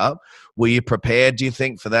step up. Were you prepared, do you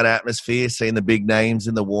think, for that atmosphere, seeing the big names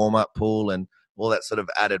in the warm-up pool and all that sort of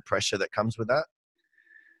added pressure that comes with that?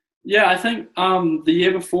 Yeah, I think the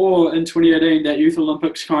year before in 2018, that Youth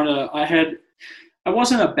Olympics I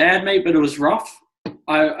wasn't a bad meet, but it was rough.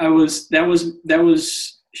 That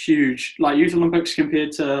was huge. Like Youth Olympics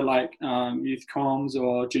compared to like Youth Coms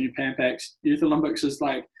or Junior Pan Packs, Youth Olympics is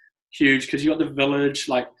like huge because you got the village,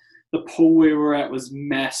 like the pool we were at was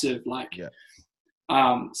massive. Like,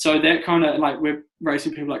 so that kind of like we're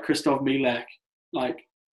racing people like Christoph Milak, like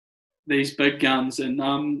these big guns, and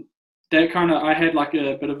that kind of I had like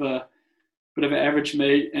a bit of an average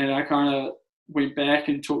meet, and I kind of went back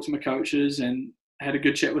and talked to my coaches and had a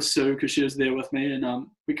good chat with Sue because she was there with me, and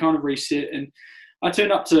we kind of reset, and I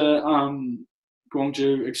turned up to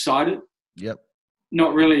Guangzhou excited. Yep.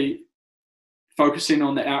 Not really focusing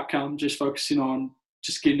on the outcome, just focusing on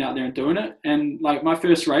just getting out there and doing it. And like my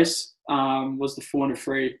first race was the 400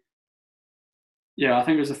 free. Yeah, I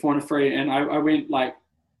think it was the 400 free, and I went like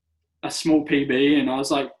a small PB, and I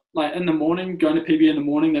was like in the morning, going to PB in the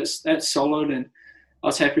morning, that's solid, and I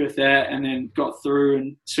was happy with that. And then got through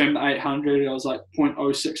and swam the 800. I was like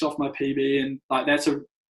 0.06 off my PB, and like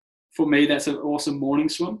for me that's an awesome morning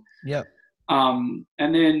swim. Yeah. And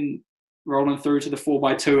then rolling through to the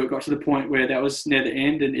 4x2, it got to the point where that was near the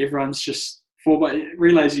end, and everyone's just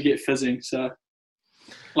relays you get fizzing. So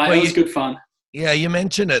it was good fun. Yeah, you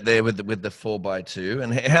mentioned it there with the 4x2,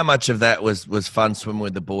 and how much of that was fun swimming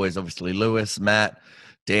with the boys? Obviously, Lewis, Matt,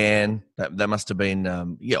 Dan. That must have been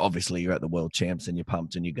obviously you're at the World Champs and you're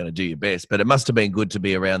pumped and you're going to do your best, but it must have been good to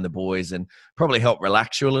be around the boys and probably help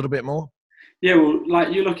relax you a little bit more. Yeah, well,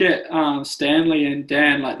 like you look at Stanley and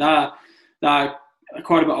Dan, like they're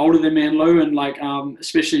quite a bit older than me and Lou, and like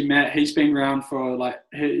especially Matt, he's been around for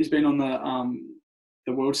he's been on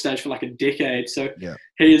the world stage for like a decade, so yeah.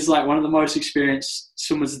 He is like one of the most experienced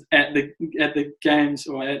swimmers at the games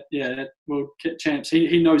or at World Champs.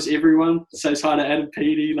 He knows everyone. Says hi to Adam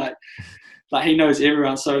Peaty, like he knows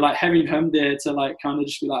everyone. So like having him there to like kind of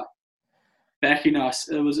just be like backing us,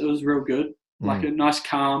 it was real good. Like a nice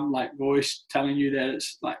calm like voice telling you that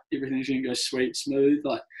it's like everything's gonna go sweet, smooth.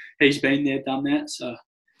 Like he's been there, done that. So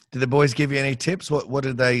did the boys give you any tips? What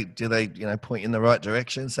did they do? They point you in the right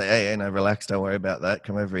direction? Say, hey, no, relax, don't worry about that.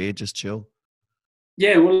 Come over here, just chill.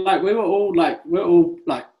 Yeah, well, like we're all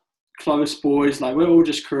close boys. Like we're all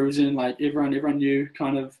just cruising. Like everyone knew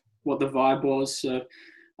kind of what the vibe was. So it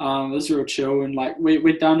was real chill. And like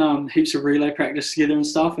we'd done heaps of relay practice together and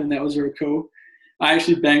stuff, and that was real cool. I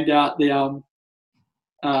actually banged out the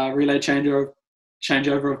relay changeover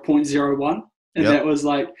of 0.01, and that was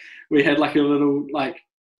like we had like a little like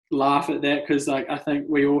laugh at that because like I think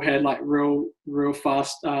we all had like real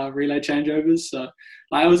fast relay changeovers. So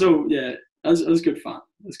like it was all it was good fun.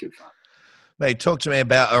 It was good fun. Mate, talk to me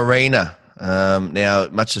about Arena. Now,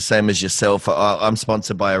 much the same as yourself, I'm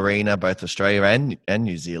sponsored by Arena, both Australia and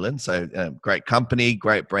New Zealand. So great company,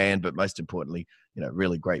 great brand, but most importantly,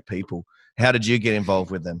 really great people. How did you get involved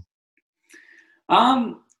with them?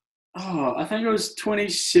 I think it was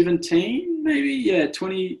 2017, maybe. Yeah,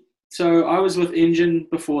 20. So I was with Engine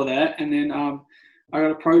before that, and then I got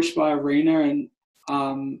approached by Arena, and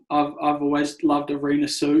I've always loved Arena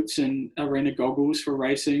suits and Arena goggles for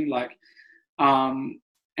racing. Like, and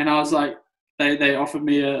I was like, they offered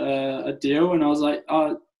me a deal, and I was like,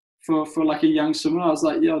 for like a young swimmer, I was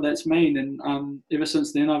like, yo, that's mean. And ever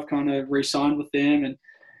since then, I've kind of re-signed with them, and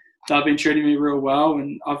they've been treating me real well.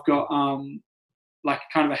 And I've got like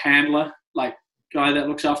kind of a handler, like guy that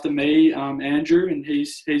looks after me, Andrew, and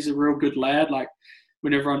he's a real good lad. Like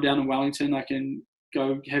whenever I'm down in Wellington, I can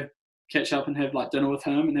go catch up and have like dinner with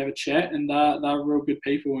him and have a chat. And they're real good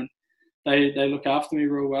people, and they look after me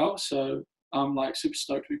real well. So I'm like super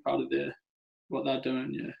stoked to be part of what they're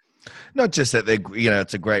doing. Yeah. Not just that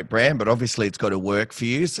it's a great brand, but obviously it's got to work for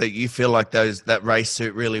you. So you feel like that race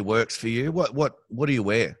suit really works for you. What do you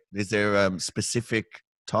wear? Is there a specific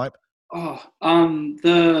type? I'm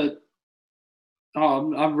real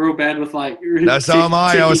bad with like. No, so am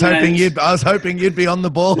I. I was hoping you'd be on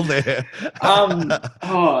the ball there. The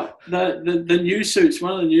new suits.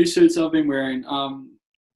 One of the new suits I've been wearing.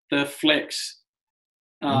 The Flex.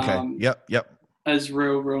 Okay. Yep. Is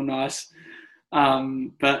real nice.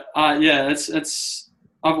 It's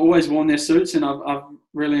I've always worn their suits, and I've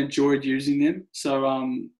really enjoyed using them.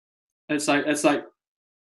 So it's like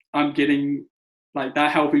I'm getting like they're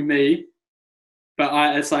helping me,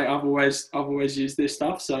 but it's like I've always used their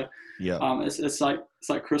stuff. So it's like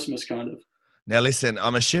Christmas kind of. Now, listen,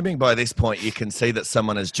 I'm assuming by this point you can see that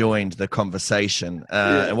someone has joined the conversation.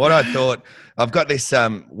 And what I thought, I've got this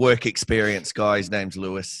work experience guy, his name's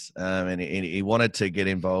Lewis, and he wanted to get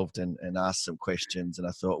involved and ask some questions. And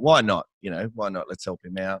I thought, why not? Why not? Let's help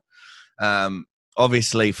him out.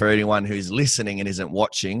 Obviously, for anyone who's listening and isn't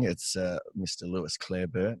watching, it's Mr. Lewis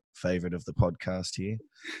Clareburt, favourite of the podcast here,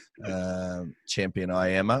 champion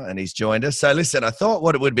IEMA, and he's joined us. So listen, I thought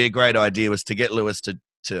what it would be a great idea was to get Lewis to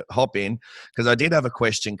hop in, because I did have a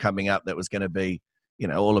question coming up that was going to be,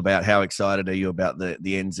 all about how excited are you about the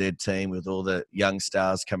NZ team with all the young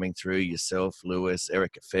stars coming through, yourself, Lewis,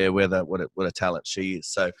 Erica Fairweather, what a talent she is.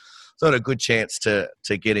 So thought a good chance to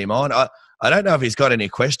get him on. I don't know if he's got any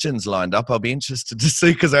questions lined up. I'll be interested to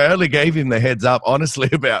see, because I only gave him the heads up, honestly,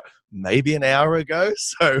 about maybe an hour ago.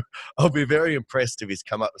 So I'll be very impressed if he's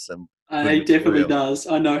come up with some. He definitely does.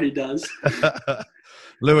 I know he does.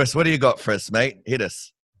 Lewis, what do you got for us, mate? Hit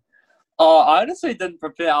us. I honestly didn't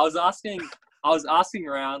prepare. I was asking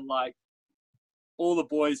around like all the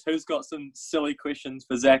boys who's got some silly questions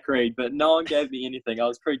for Zach Reid, but no one gave me anything. I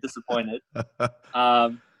was pretty disappointed.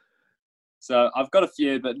 So I've got a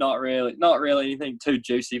few, but not really anything too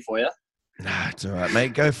juicy for you. Nah, it's all right,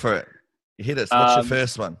 mate. Go for it. You hit us. What's your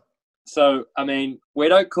first one? So I mean, we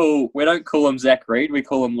don't call him Zach Reed. We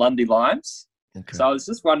call him Lundy Limes. Okay. So I was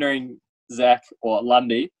just wondering, Zach or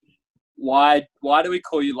Lundy, why do we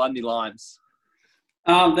call you Lundy Limes?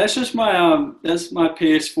 That's just my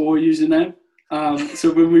PS4 username.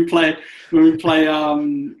 So when we play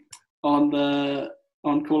on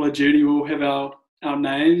Call of Duty, we'll have our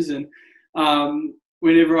names, and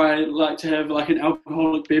whenever I like to have like an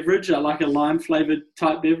alcoholic beverage, I like a lime flavored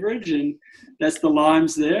type beverage, and that's the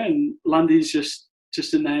limes there. And Lundy's just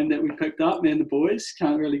a name that we picked up, me and the boys.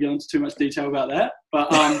 Can't really go into too much detail about that,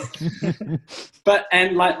 but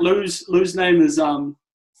and like Lou's name is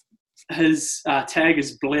his tag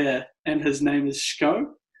is Blair, and his name is Shko,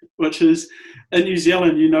 which is in New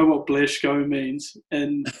Zealand, you know what Blair Shko means,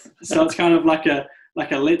 and so it's kind of like a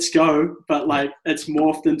let's go, but like it's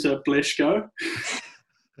morphed into Blair Shko.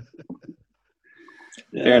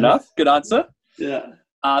 Yeah. Fair enough. Good answer. Yeah.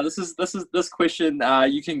 This question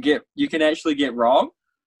you can actually get wrong,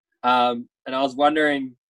 and I was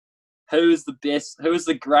wondering who is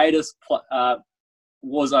the greatest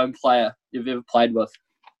Warzone player you've ever played with?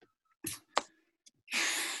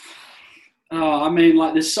 Oh, I mean,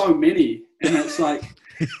 like there's so many, and it's like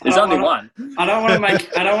there's only one. I don't want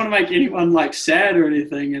to make anyone like sad or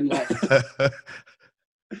anything, and like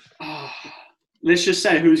let's just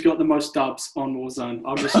say who's got the most dubs on Warzone.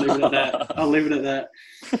 I'll just leave it at that. I'll leave it at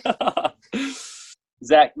that.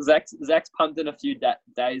 Zach's pumped in a few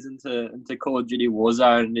days into Call of Duty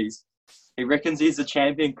Warzone, and he reckons he's the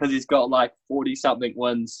champion because he's got like 40-something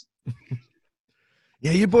wins.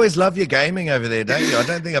 Yeah, you boys love your gaming over there, don't you? I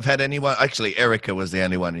don't think I've had anyone. Actually, Erica was the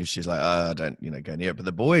only one who she's like, I don't, go near it. But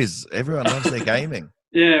the boys, everyone loves their gaming.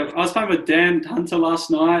 Yeah, I was playing with Dan Hunter last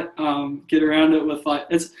night. Get around it with like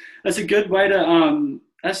it's a good way to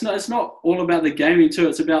it's not all about the gaming too.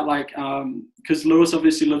 It's about like because Lewis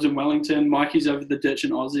obviously lives in Wellington, Mikey's over the ditch in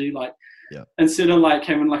Aussie. Like instead of like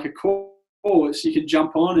having like a call, you can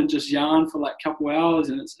jump on and just yarn for like a couple hours,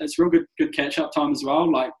 and it's real good catch up time as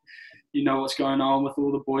well. Like you know what's going on with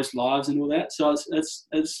all the boys' lives and all that. So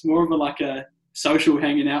it's more of a social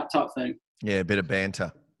hanging out type thing. Yeah, a bit of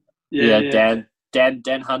banter. Yeah.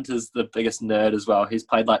 Dan Hunter's the biggest nerd as well. He's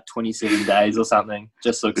played like 27 days or something,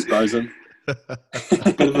 just to expose him.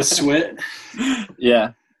 Bit of a sweat.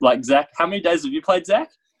 Yeah. Like Zach, how many days have you played, Zach?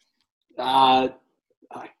 Like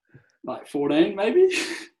 14 maybe.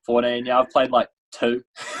 14, yeah. I've played like 2.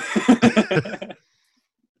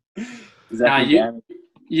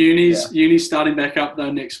 Uni's starting back up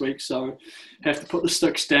though next week, so have to put the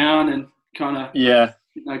sticks down and kind of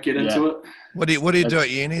get into it. What do you do at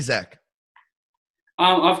uni, Zach?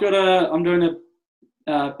 I'm doing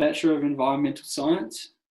a Bachelor of Environmental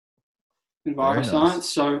Science. Science.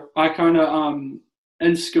 So I kind of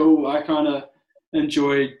in school I kind of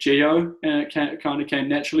enjoyed geo, and it kind of came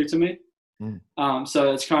naturally to me.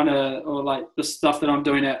 So it's kind of like the stuff that I'm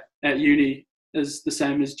doing at uni is the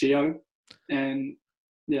same as geo, and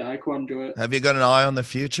yeah, I quite enjoy it. Have you got an eye on the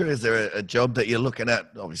future? Is there a job that you're looking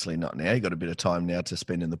at? Obviously not now. You've got a bit of time now to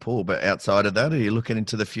spend in the pool, but outside of that, are you looking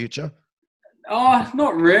into the future? Oh,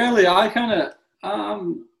 not really. I kind of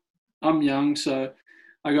I'm young, so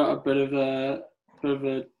I got a bit of a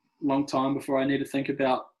long time before I need to think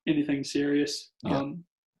about anything serious. No,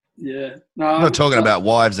 I'm not talking about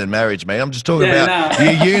wives and marriage, mate. I'm just talking about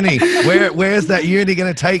your uni. Where's that uni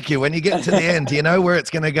going to take you when you get to the end? Do you know where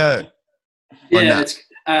it's going to go? Yeah,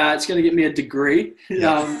 it's going to get me a degree.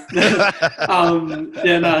 So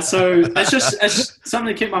it's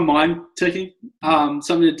something to keep my mind ticking.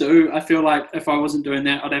 Something to do. I feel like if I wasn't doing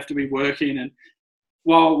that, I'd have to be working, and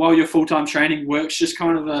while you're full-time training, work's just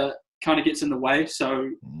kind of gets in the way.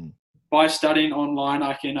 So by studying online,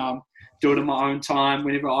 I can do it in my own time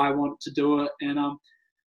whenever I want to do it. And I'll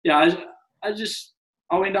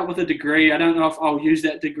end up with a degree. I don't know if I'll use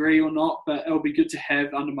that degree or not, but it'll be good to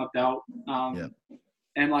have under my belt.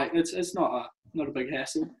 And like it's not a big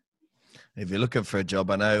hassle. If you're looking for a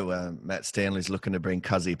job, I know Matt Stanley's looking to bring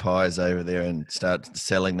Cuzzy Pies over there and start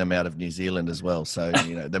selling them out of New Zealand as well. So,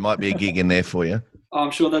 there might be a gig in there for you.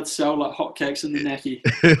 I'm sure they'd sell like hotcakes in the Naki.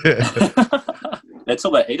 That's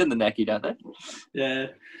all they eat in the Naki, don't they? Yeah.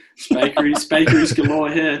 Bakeries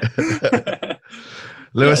galore here.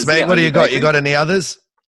 Lewis, mate, what do you got? You got any others?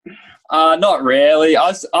 Not really. I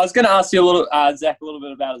was going to ask you Zach, a little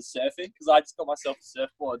bit about his surfing, because I just got myself a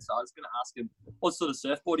surfboard. So I was going to ask him what sort of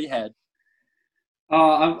surfboard he had.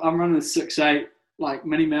 I'm running a 6'8", like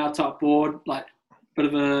Minnie Mouse type board, like bit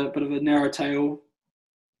of a narrow tail,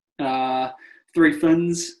 3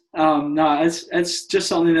 fins. No, it's just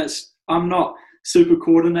something that's I'm not super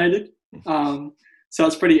coordinated, so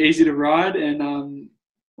it's pretty easy to ride. And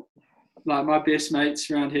like my best mates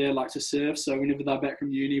around here like to surf, so whenever they're back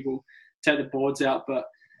from uni, we'll take the boards out. But a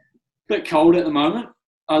bit cold at the moment.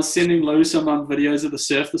 I was sending Lou some videos of the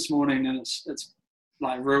surf this morning, and it's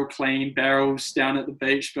like real clean barrels down at the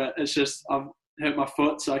beach, but it's just I've hurt my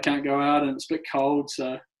foot, so I can't go out, and it's a bit cold.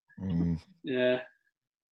 So yeah.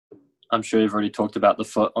 I'm sure you've already talked about the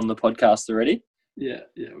foot on the podcast already. Yeah,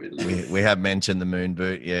 we have mentioned the moon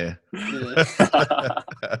boot. Yeah.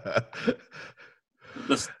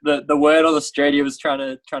 The word on the street, he was trying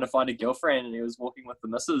to find a girlfriend, and he was walking with the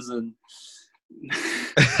missus, and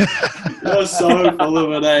you're so full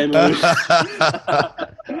of it, Lou.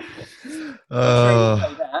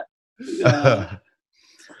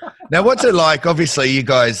 Now, what's it like? Obviously, you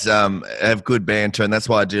guys have good banter, and that's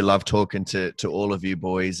why I do love talking to all of you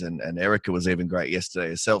boys. And Erica was even great yesterday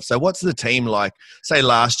herself. So what's the team like? Say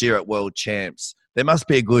last year at World Champs, there must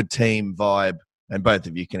be a good team vibe, and both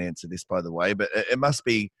of you can answer this, by the way, but it must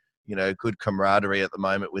be, good camaraderie at the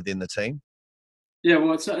moment within the team. Yeah,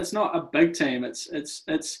 well, it's not a big team. It's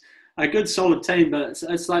a good solid team, but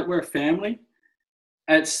it's like we're a family.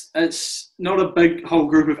 It's not a big whole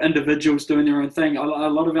group of individuals doing their own thing. A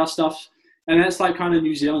lot of our stuff, and that's like kind of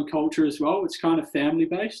New Zealand culture as well. It's kind of family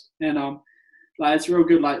based, and like it's real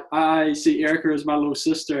good. Like I see Erica as my little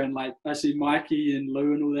sister, and like I see Mikey and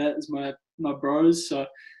Lou and all that as my bros. So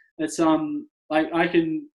it's like I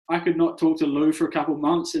could not talk to Lou for a couple of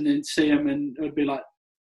months and then see him, and it would be like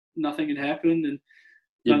nothing had happened. And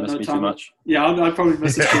you miss me too much. Yeah, I'd probably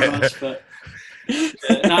miss it too much, but.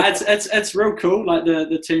 No, it's real cool. Like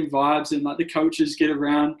the team vibes, and like the coaches get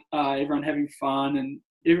around, everyone having fun, and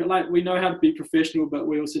like we know how to be professional, but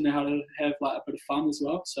we also know how to have like a bit of fun as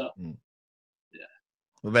well. So, yeah.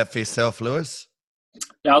 What about for yourself, Lewis?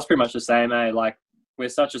 Yeah, I was pretty much the same. Like we're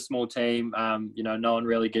such a small team. No one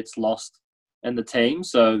really gets lost in the team,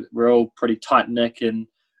 so we're all pretty tight knit, and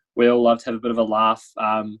we all love to have a bit of a laugh.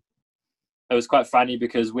 It was quite funny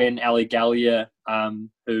because when Ali Gallia,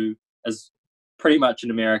 who is pretty much an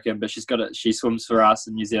American, but she swims for us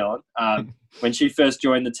in New Zealand. When she first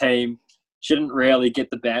joined the team, she didn't really get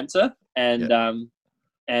the banter,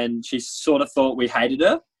 and she sort of thought we hated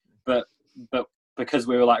her, but because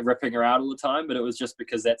we were like ripping her out all the time. But it was just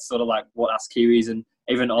because that's sort of like what us Kiwis and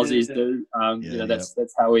even Aussies do.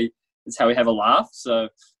 That's how we have a laugh. So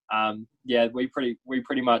we pretty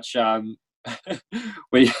much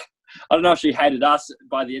we. I don't know if she hated us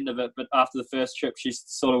by the end of it, but after the first trip, she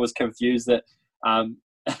sort of was confused that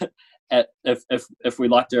if we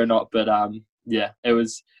liked her or not. But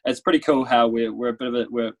it's pretty cool how we're a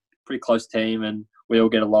pretty close team, and we all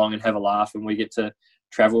get along and have a laugh, and we get to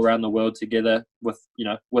travel around the world together with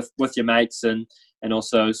your mates and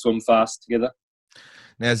also swim fast together.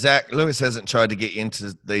 Now, Zach, Lewis hasn't tried to get you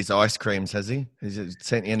into these ice creams, has he? Has he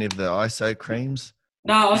sent you any of the ISO creams?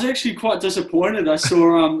 No, I was actually quite disappointed. I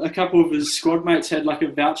saw a couple of his squad mates had like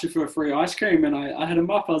a voucher for a free ice cream, and I had him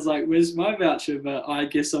up. I was like, "Where's my voucher?" But I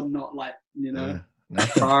guess I'm not like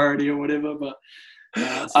priority or whatever. But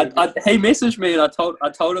he messaged me, and I told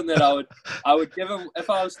him that I would give him, if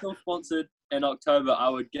I was still sponsored in October, I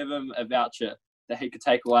would give him a voucher that he could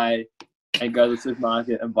take away and go to the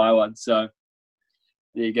supermarket and buy one. So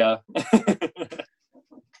there you go.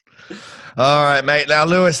 All right, mate. Now,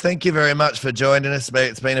 Lewis, thank you very much for joining us, mate.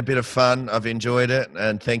 It's been a bit of fun. I've enjoyed it,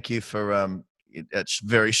 and thank you for at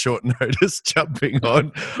very short notice jumping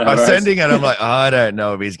on. I'm sending it. I'm like, I don't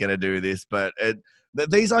know if he's going to do this, but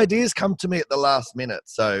these ideas come to me at the last minute.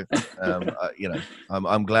 So,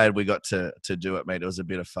 I'm glad we got to do it, mate. It was a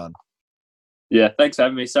bit of fun. Yeah, thanks for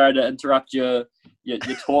having me. Sorry to interrupt your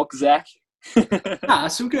talk, Zach.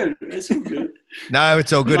 It's all good. It's all good. No,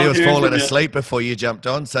 it's all good. He was falling asleep before you jumped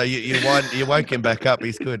on, so you woke him back up.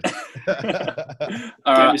 He's good. All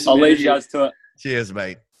right, I'll leave you guys to it. Cheers,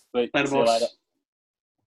 mate. See you later.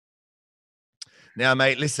 Now,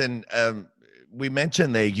 mate, listen, we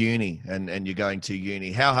mentioned their uni and you're going to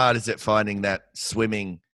uni. How hard is it finding that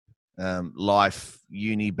swimming life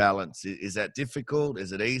uni balance? Is that difficult?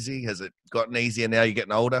 Is it easy? Has it gotten easier now you're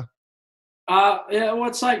getting older? Yeah, well,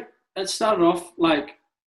 it's like, it started off like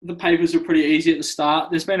the papers were pretty easy at the start.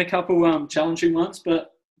 There's been a couple challenging ones,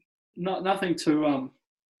 but nothing too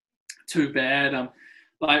bad.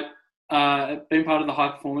 Being part of the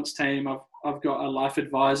high performance team, I've got a life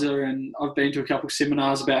advisor, and I've been to a couple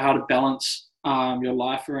seminars about how to balance your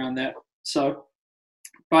life around that. So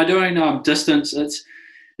by doing distance,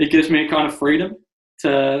 it gives me a kind of freedom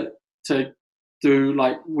to do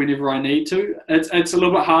like whenever I need to. It's a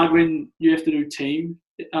little bit hard when you have to do team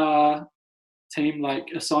like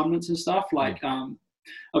assignments and stuff. Like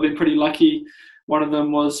I've been pretty lucky. One of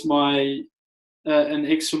them was my an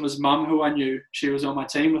ex-swimmer's mum who I knew. She was on my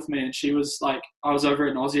team with me, and she was like, I was over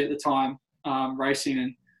in Aussie at the time, racing,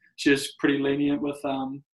 and she was pretty lenient with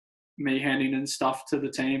me handing in stuff to the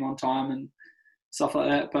team on time and stuff like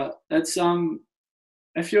that. But it's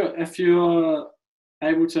if you're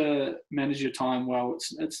able to manage your time well,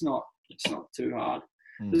 it's not too hard.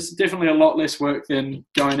 There's definitely a lot less work than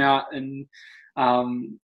going out and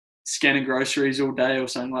scanning groceries all day or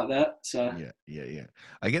something like that. So yeah.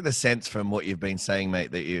 I get the sense from what you've been saying,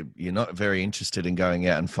 mate, that you're not very interested in going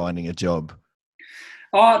out and finding a job.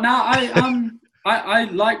 Oh no,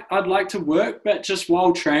 I'd like to work, but just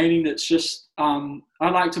while training, it's just I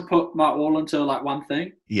like to put my all into like one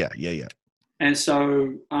thing. Yeah. And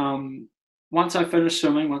so once I finish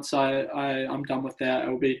swimming, once I'm done with that,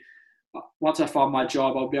 it'll be once I find my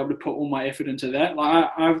job, I'll be able to put all my effort into that.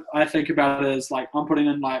 Like I think about it as like I'm putting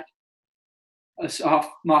in like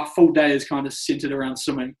my full day is kind of centered around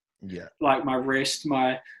swimming. Yeah. Like my rest,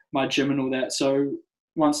 my gym and all that. So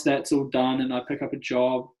once that's all done and I pick up a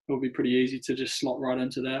job, it'll be pretty easy to just slot right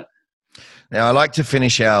into that. Now, I like to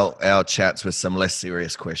finish our chats with some less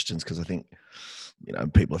serious questions because I think,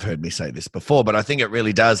 people have heard me say this before, but I think it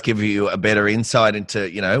really does give you a better insight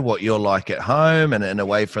into, what you're like at home and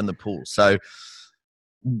away from the pool. So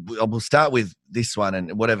we'll start with this one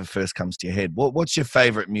and whatever first comes to your head. What's your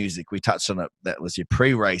favorite music? We touched on it. That was your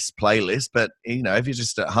pre-race playlist, but if you're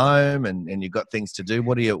just at home and you've got things to do,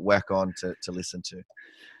 what do you whack on to listen to?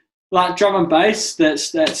 Like drum and bass,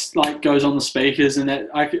 that's like goes on the speakers, and that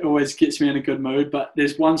always gets me in a good mood. But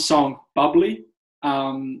there's one song, Bubbly.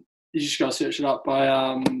 You just gotta search it up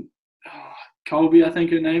by Colby, I think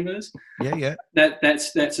her name is. Yeah.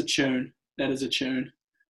 That's a tune. That is a tune.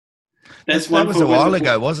 That was a while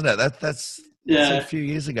ago, wasn't it? That's a few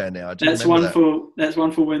years ago now. That's one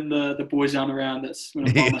for when the boys aren't around. That's when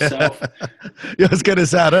I'm by myself. I was going to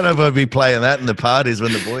say, I don't know if I'd be playing that in the parties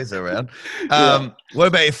when the boys are around. What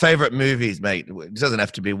about your favorite movies, mate? It doesn't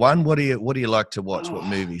have to be one. What do you like to watch? What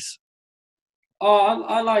movies? Oh,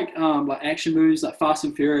 I like action movies, like Fast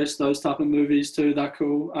and Furious, those type of movies too. They're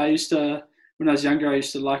cool. I used to, when I was younger, I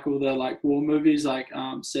used to like all the like war movies, like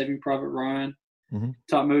Saving Private Ryan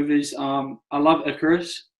type movies. I love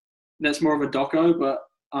Icarus. That's more of a doco, but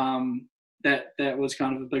that was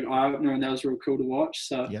kind of a big eye opener, and that was real cool to watch.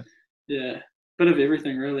 So yeah, bit of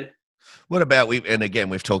everything really. What about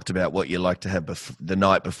we've talked about what you like to have the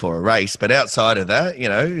night before a race, but outside of that,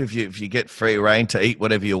 if you get free reign to eat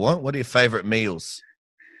whatever you want, what are your favorite meals?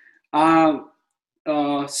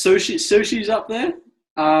 Sushi's up there.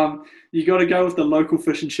 You got to go with the local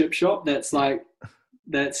fish and chip shop. That's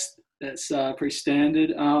pretty standard.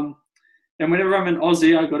 And whenever I'm in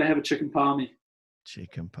Aussie, I got to have a chicken palmy.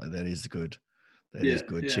 That is good. That is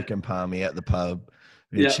good. Yeah. Chicken palmy at the pub.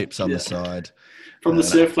 Chips on the side. From the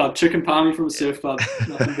surf club. Chicken palmy from the surf club.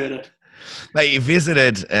 Nothing better. Mate, you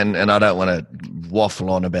visited, and I don't want to waffle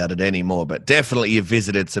on about it anymore, but definitely you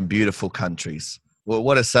visited some beautiful countries. Well,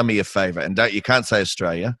 what are some of your favourite? And you can't say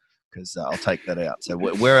Australia, because I'll take that out. So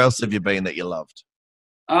where else have you been that you loved?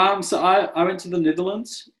 So I went to the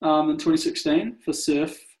Netherlands in 2016 for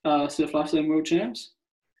Surf Lifesaving World Champs.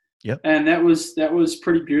 Yep. And that was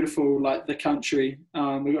pretty beautiful, like the country.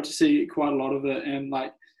 We got to see quite a lot of it, and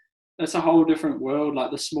like it's a whole different world,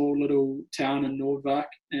 like the small little town in Noordwijk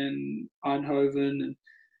and Eindhoven,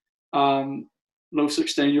 and little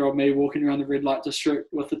 16-year-old me walking around the red light district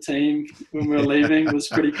with the team when we were leaving was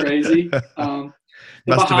pretty crazy.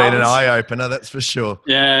 Must have been an eye-opener, that's for sure.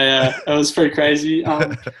 Yeah, it was pretty crazy.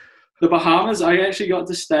 The Bahamas, I actually got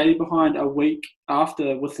to stay behind a week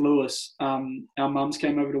after with Lewis. Our mums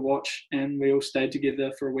came over to watch, and we all stayed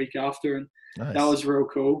together for a week after, and nice. That was real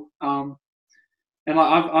cool. And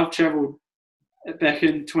like I've travelled back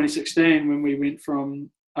in 2016 when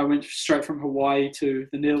I went straight from Hawaii to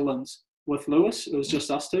the Netherlands with Lewis. It was just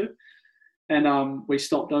us two, and we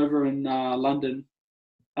stopped over in London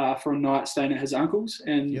for a night staying at his uncle's,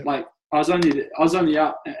 and like I was only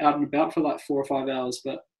out and about for like 4 or 5 hours,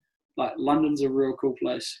 but like London's a real cool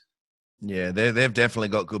place. Yeah, they've definitely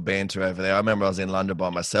got good banter over there. I remember I was in London by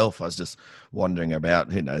myself. I was just wandering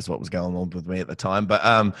about. Who knows what was going on with me at the time. But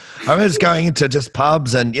I remember just going into just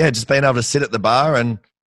pubs and, just being able to sit at the bar and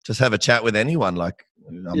just have a chat with anyone. Like,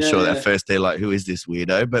 I'm sure at first they're like, who is this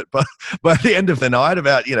weirdo? But by the end of the night,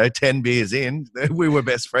 about, 10 beers in, we were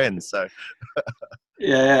best friends. So,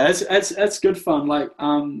 it's good fun. Like,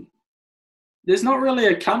 there's not really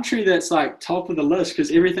a country that's like top of the list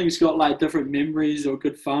because everything's got like different memories or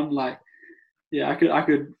good fun. Like, I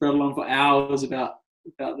could rattle on for hours about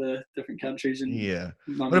the different countries and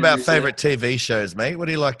What about favorite TV shows, mate? What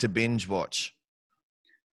do you like to binge watch?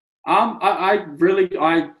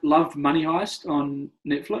 I loved Money Heist on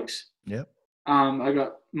Netflix. Yep.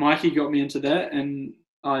 Mikey got me into that, and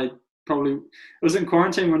it was in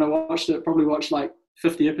quarantine when I watched it. Probably watched like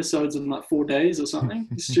 50 episodes in like 4 days or something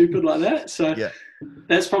stupid like that. So Yeah.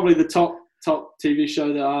 that's probably the top TV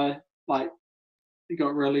show that I like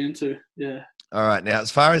got really into. Yeah. All right. Now,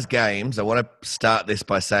 as far as games, I want to start this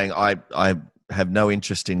by saying I have no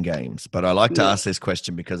interest in games, but I like to ask this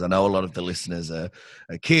question because I know a lot of the listeners are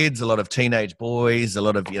kids, a lot of teenage boys, a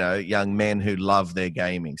lot of, young men who love their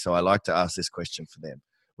gaming. So I like to ask this question for them.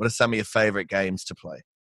 What are some of your favorite games to play?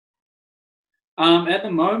 At the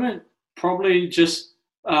moment, probably just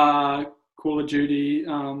Call of Duty,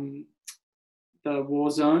 the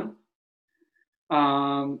Warzone.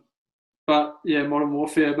 But yeah, Modern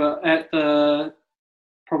Warfare. But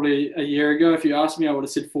probably a year ago, if you asked me, I would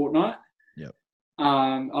have said Fortnite. Yep.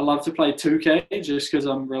 I love to play 2K just because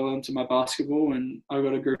I'm really into my basketball, and I've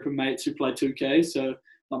got a group of mates who play 2K, so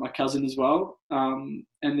like my cousin as well. And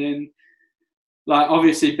then, like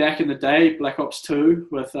obviously back in the day, Black Ops 2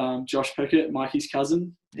 with Josh Pickett, Mikey's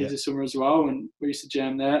cousin. He's a swimmer as well, and we used to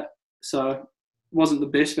jam that. So wasn't the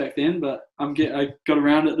best back then, but I got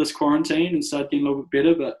around it this quarantine and started getting a little bit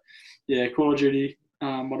better. But yeah, Call of Duty,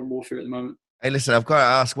 Modern Warfare at the moment. Hey, listen, I've got to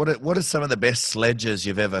ask, what are some of the best sledges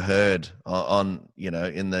you've ever heard on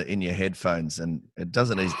in your headphones? And it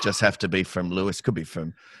doesn't just have to be from Lewis; could be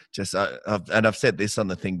from just. I've said this on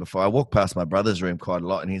the thing before. I walk past my brother's room quite a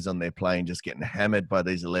lot, and he's on there playing, just getting hammered by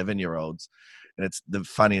these 11-year-olds, and it's the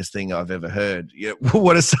funniest thing I've ever heard. Yeah,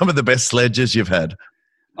 what are some of the best sledges you've had?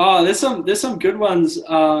 Oh, there's some good ones.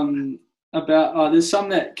 There's some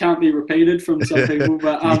that can't be repeated from some people,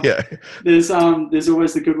 but there's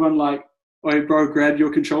always the good one like, "Oi, bro, grab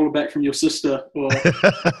your controller back from your sister," or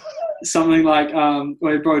something like,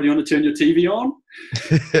 "Oi, bro, do you want to turn your TV on?"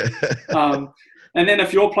 And then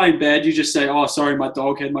if you're playing bad, you just say, "Oh, sorry, my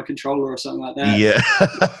dog had my controller," or something like that. Yeah.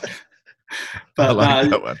 But I like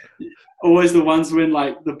that one. Always the ones when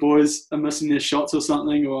like the boys are missing their shots or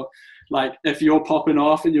something, or like if you're popping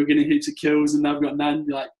off and you're getting heaps of kills and they've got none,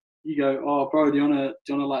 you go, "Oh, bro, do you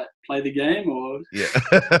wanna like play the game?" Or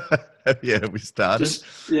yeah, we started.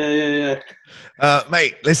 Yeah.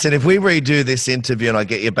 Mate, listen, if we redo this interview and I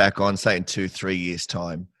get you back on, say in 2-3 years'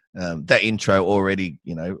 time, that intro already,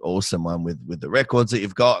 awesome one with the records that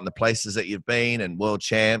you've got and the places that you've been and world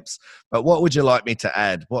champs. But what would you like me to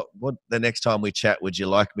add? What the next time we chat would you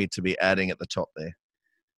like me to be adding at the top there?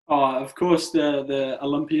 Oh, of course, the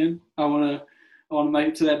Olympian. I want to make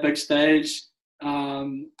it to that big stage.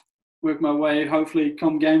 Work my way. Hopefully,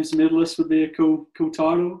 Com Games medalist would be a cool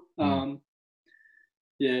title.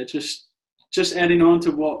 Yeah, just adding on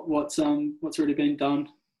to what's already been done.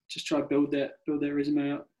 Just try to build that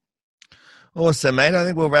resume up. Awesome, mate. I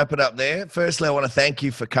think we'll wrap it up there. Firstly, I want to thank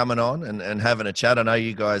you for coming on and having a chat. I know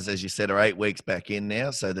you guys, as you said, are 8 weeks back in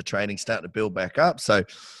now, so the training's starting to build back up. So,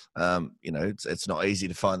 it's not easy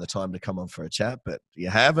to find the time to come on for a chat, but you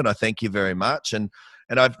have, and I thank you very much. And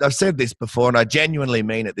I've said this before, and I genuinely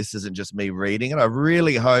mean it. This isn't just me reading it. I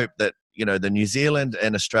really hope that, the New Zealand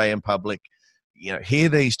and Australian public, hear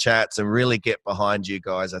these chats and really get behind you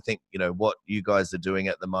guys. I think, what you guys are doing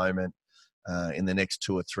at the moment in the next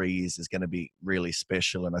 2 or 3 years is going to be really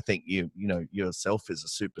special. And I think you yourself is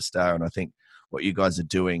a superstar. And I think what you guys are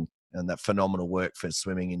doing and that phenomenal work for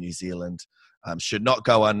swimming in New Zealand should not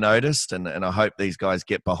go unnoticed. And I hope these guys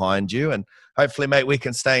get behind you. And hopefully, mate, we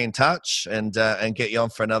can stay in touch and get you on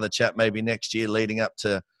for another chat maybe next year leading up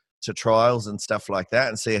to trials and stuff like that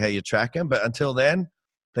and see how you're tracking. But until then,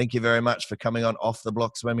 thank you very much for coming on Off the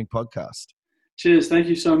Block Swimming Podcast. Cheers. Thank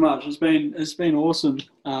you so much. It's been awesome.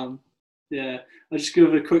 Yeah, I just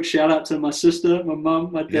give a quick shout out to my sister, my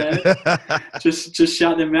mum, my dad. just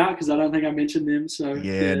shout them out because I don't think I mentioned them. So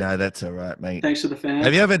yeah, no, that's all right, mate. Thanks for the fans.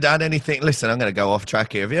 Have you ever done anything? Listen, I'm going to go off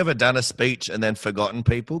track here. Have you ever done a speech and then forgotten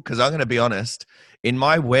people? Because I'm going to be honest, in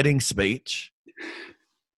my wedding speech,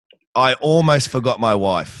 I almost forgot my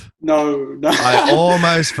wife. No. I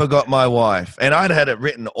almost forgot my wife. And I'd had it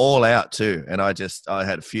written all out too. And I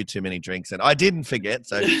had a few too many drinks. And I didn't forget,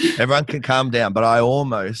 so everyone can calm down. But I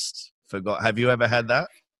almost forgot. Have you ever had that?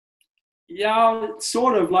 Yeah,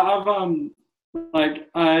 sort of. Like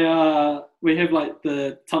we have like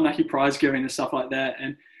the Taranaki prize giving and stuff like that.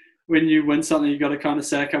 And when you win something, you got to kind of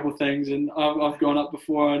say a couple of things. And I've gone up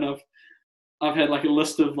before and I've had like a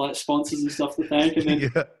list of like sponsors and stuff to thank. And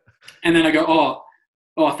then and then I go,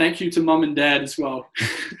 oh, thank you to mum and dad as well.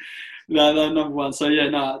 No, they're number one. So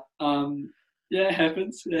yeah, it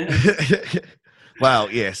happens.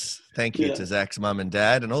 Well, yes. Thank you to Zach's mum and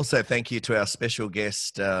dad. And also thank you to our special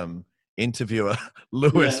guest, interviewer,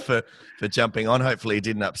 Lewis, Yeah. for jumping on. Hopefully he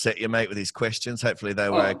didn't upset you, mate, with his questions. Hopefully they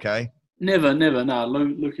were okay. Never. No,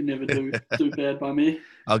 Luke can never do bad by me.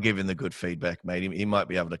 I'll give him the good feedback, mate. He might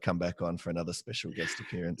be able to come back on for another special guest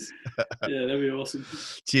appearance. Yeah, that'd be awesome.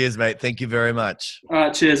 Cheers, mate. Thank you very much. All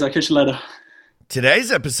right, cheers. I'll catch you later.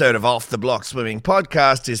 Today's episode of Off the Block Swimming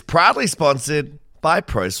Podcast is proudly sponsored by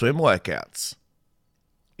Pro Swim Workouts.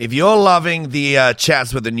 If you're loving the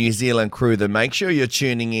chats with the New Zealand crew, then make sure you're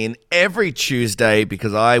tuning in every Tuesday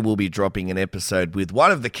because I will be dropping an episode with one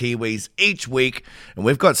of the Kiwis each week. And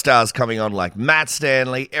we've got stars coming on like Matt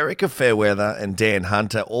Stanley, Erica Fairweather, and Dan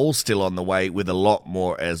Hunter, all still on the way with a lot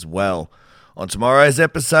more as well. On tomorrow's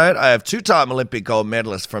episode, I have two-time Olympic gold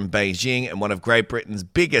medalist from Beijing and one of Great Britain's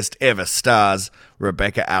biggest ever stars,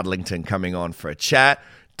 Rebecca Adlington, coming on for a chat.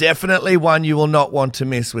 Definitely one you will not want to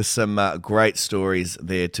miss with some great stories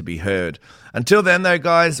there to be heard. Until then, though,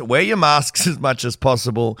 guys, wear your masks as much as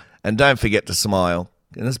possible and don't forget to smile.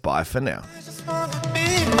 And it's bye for now.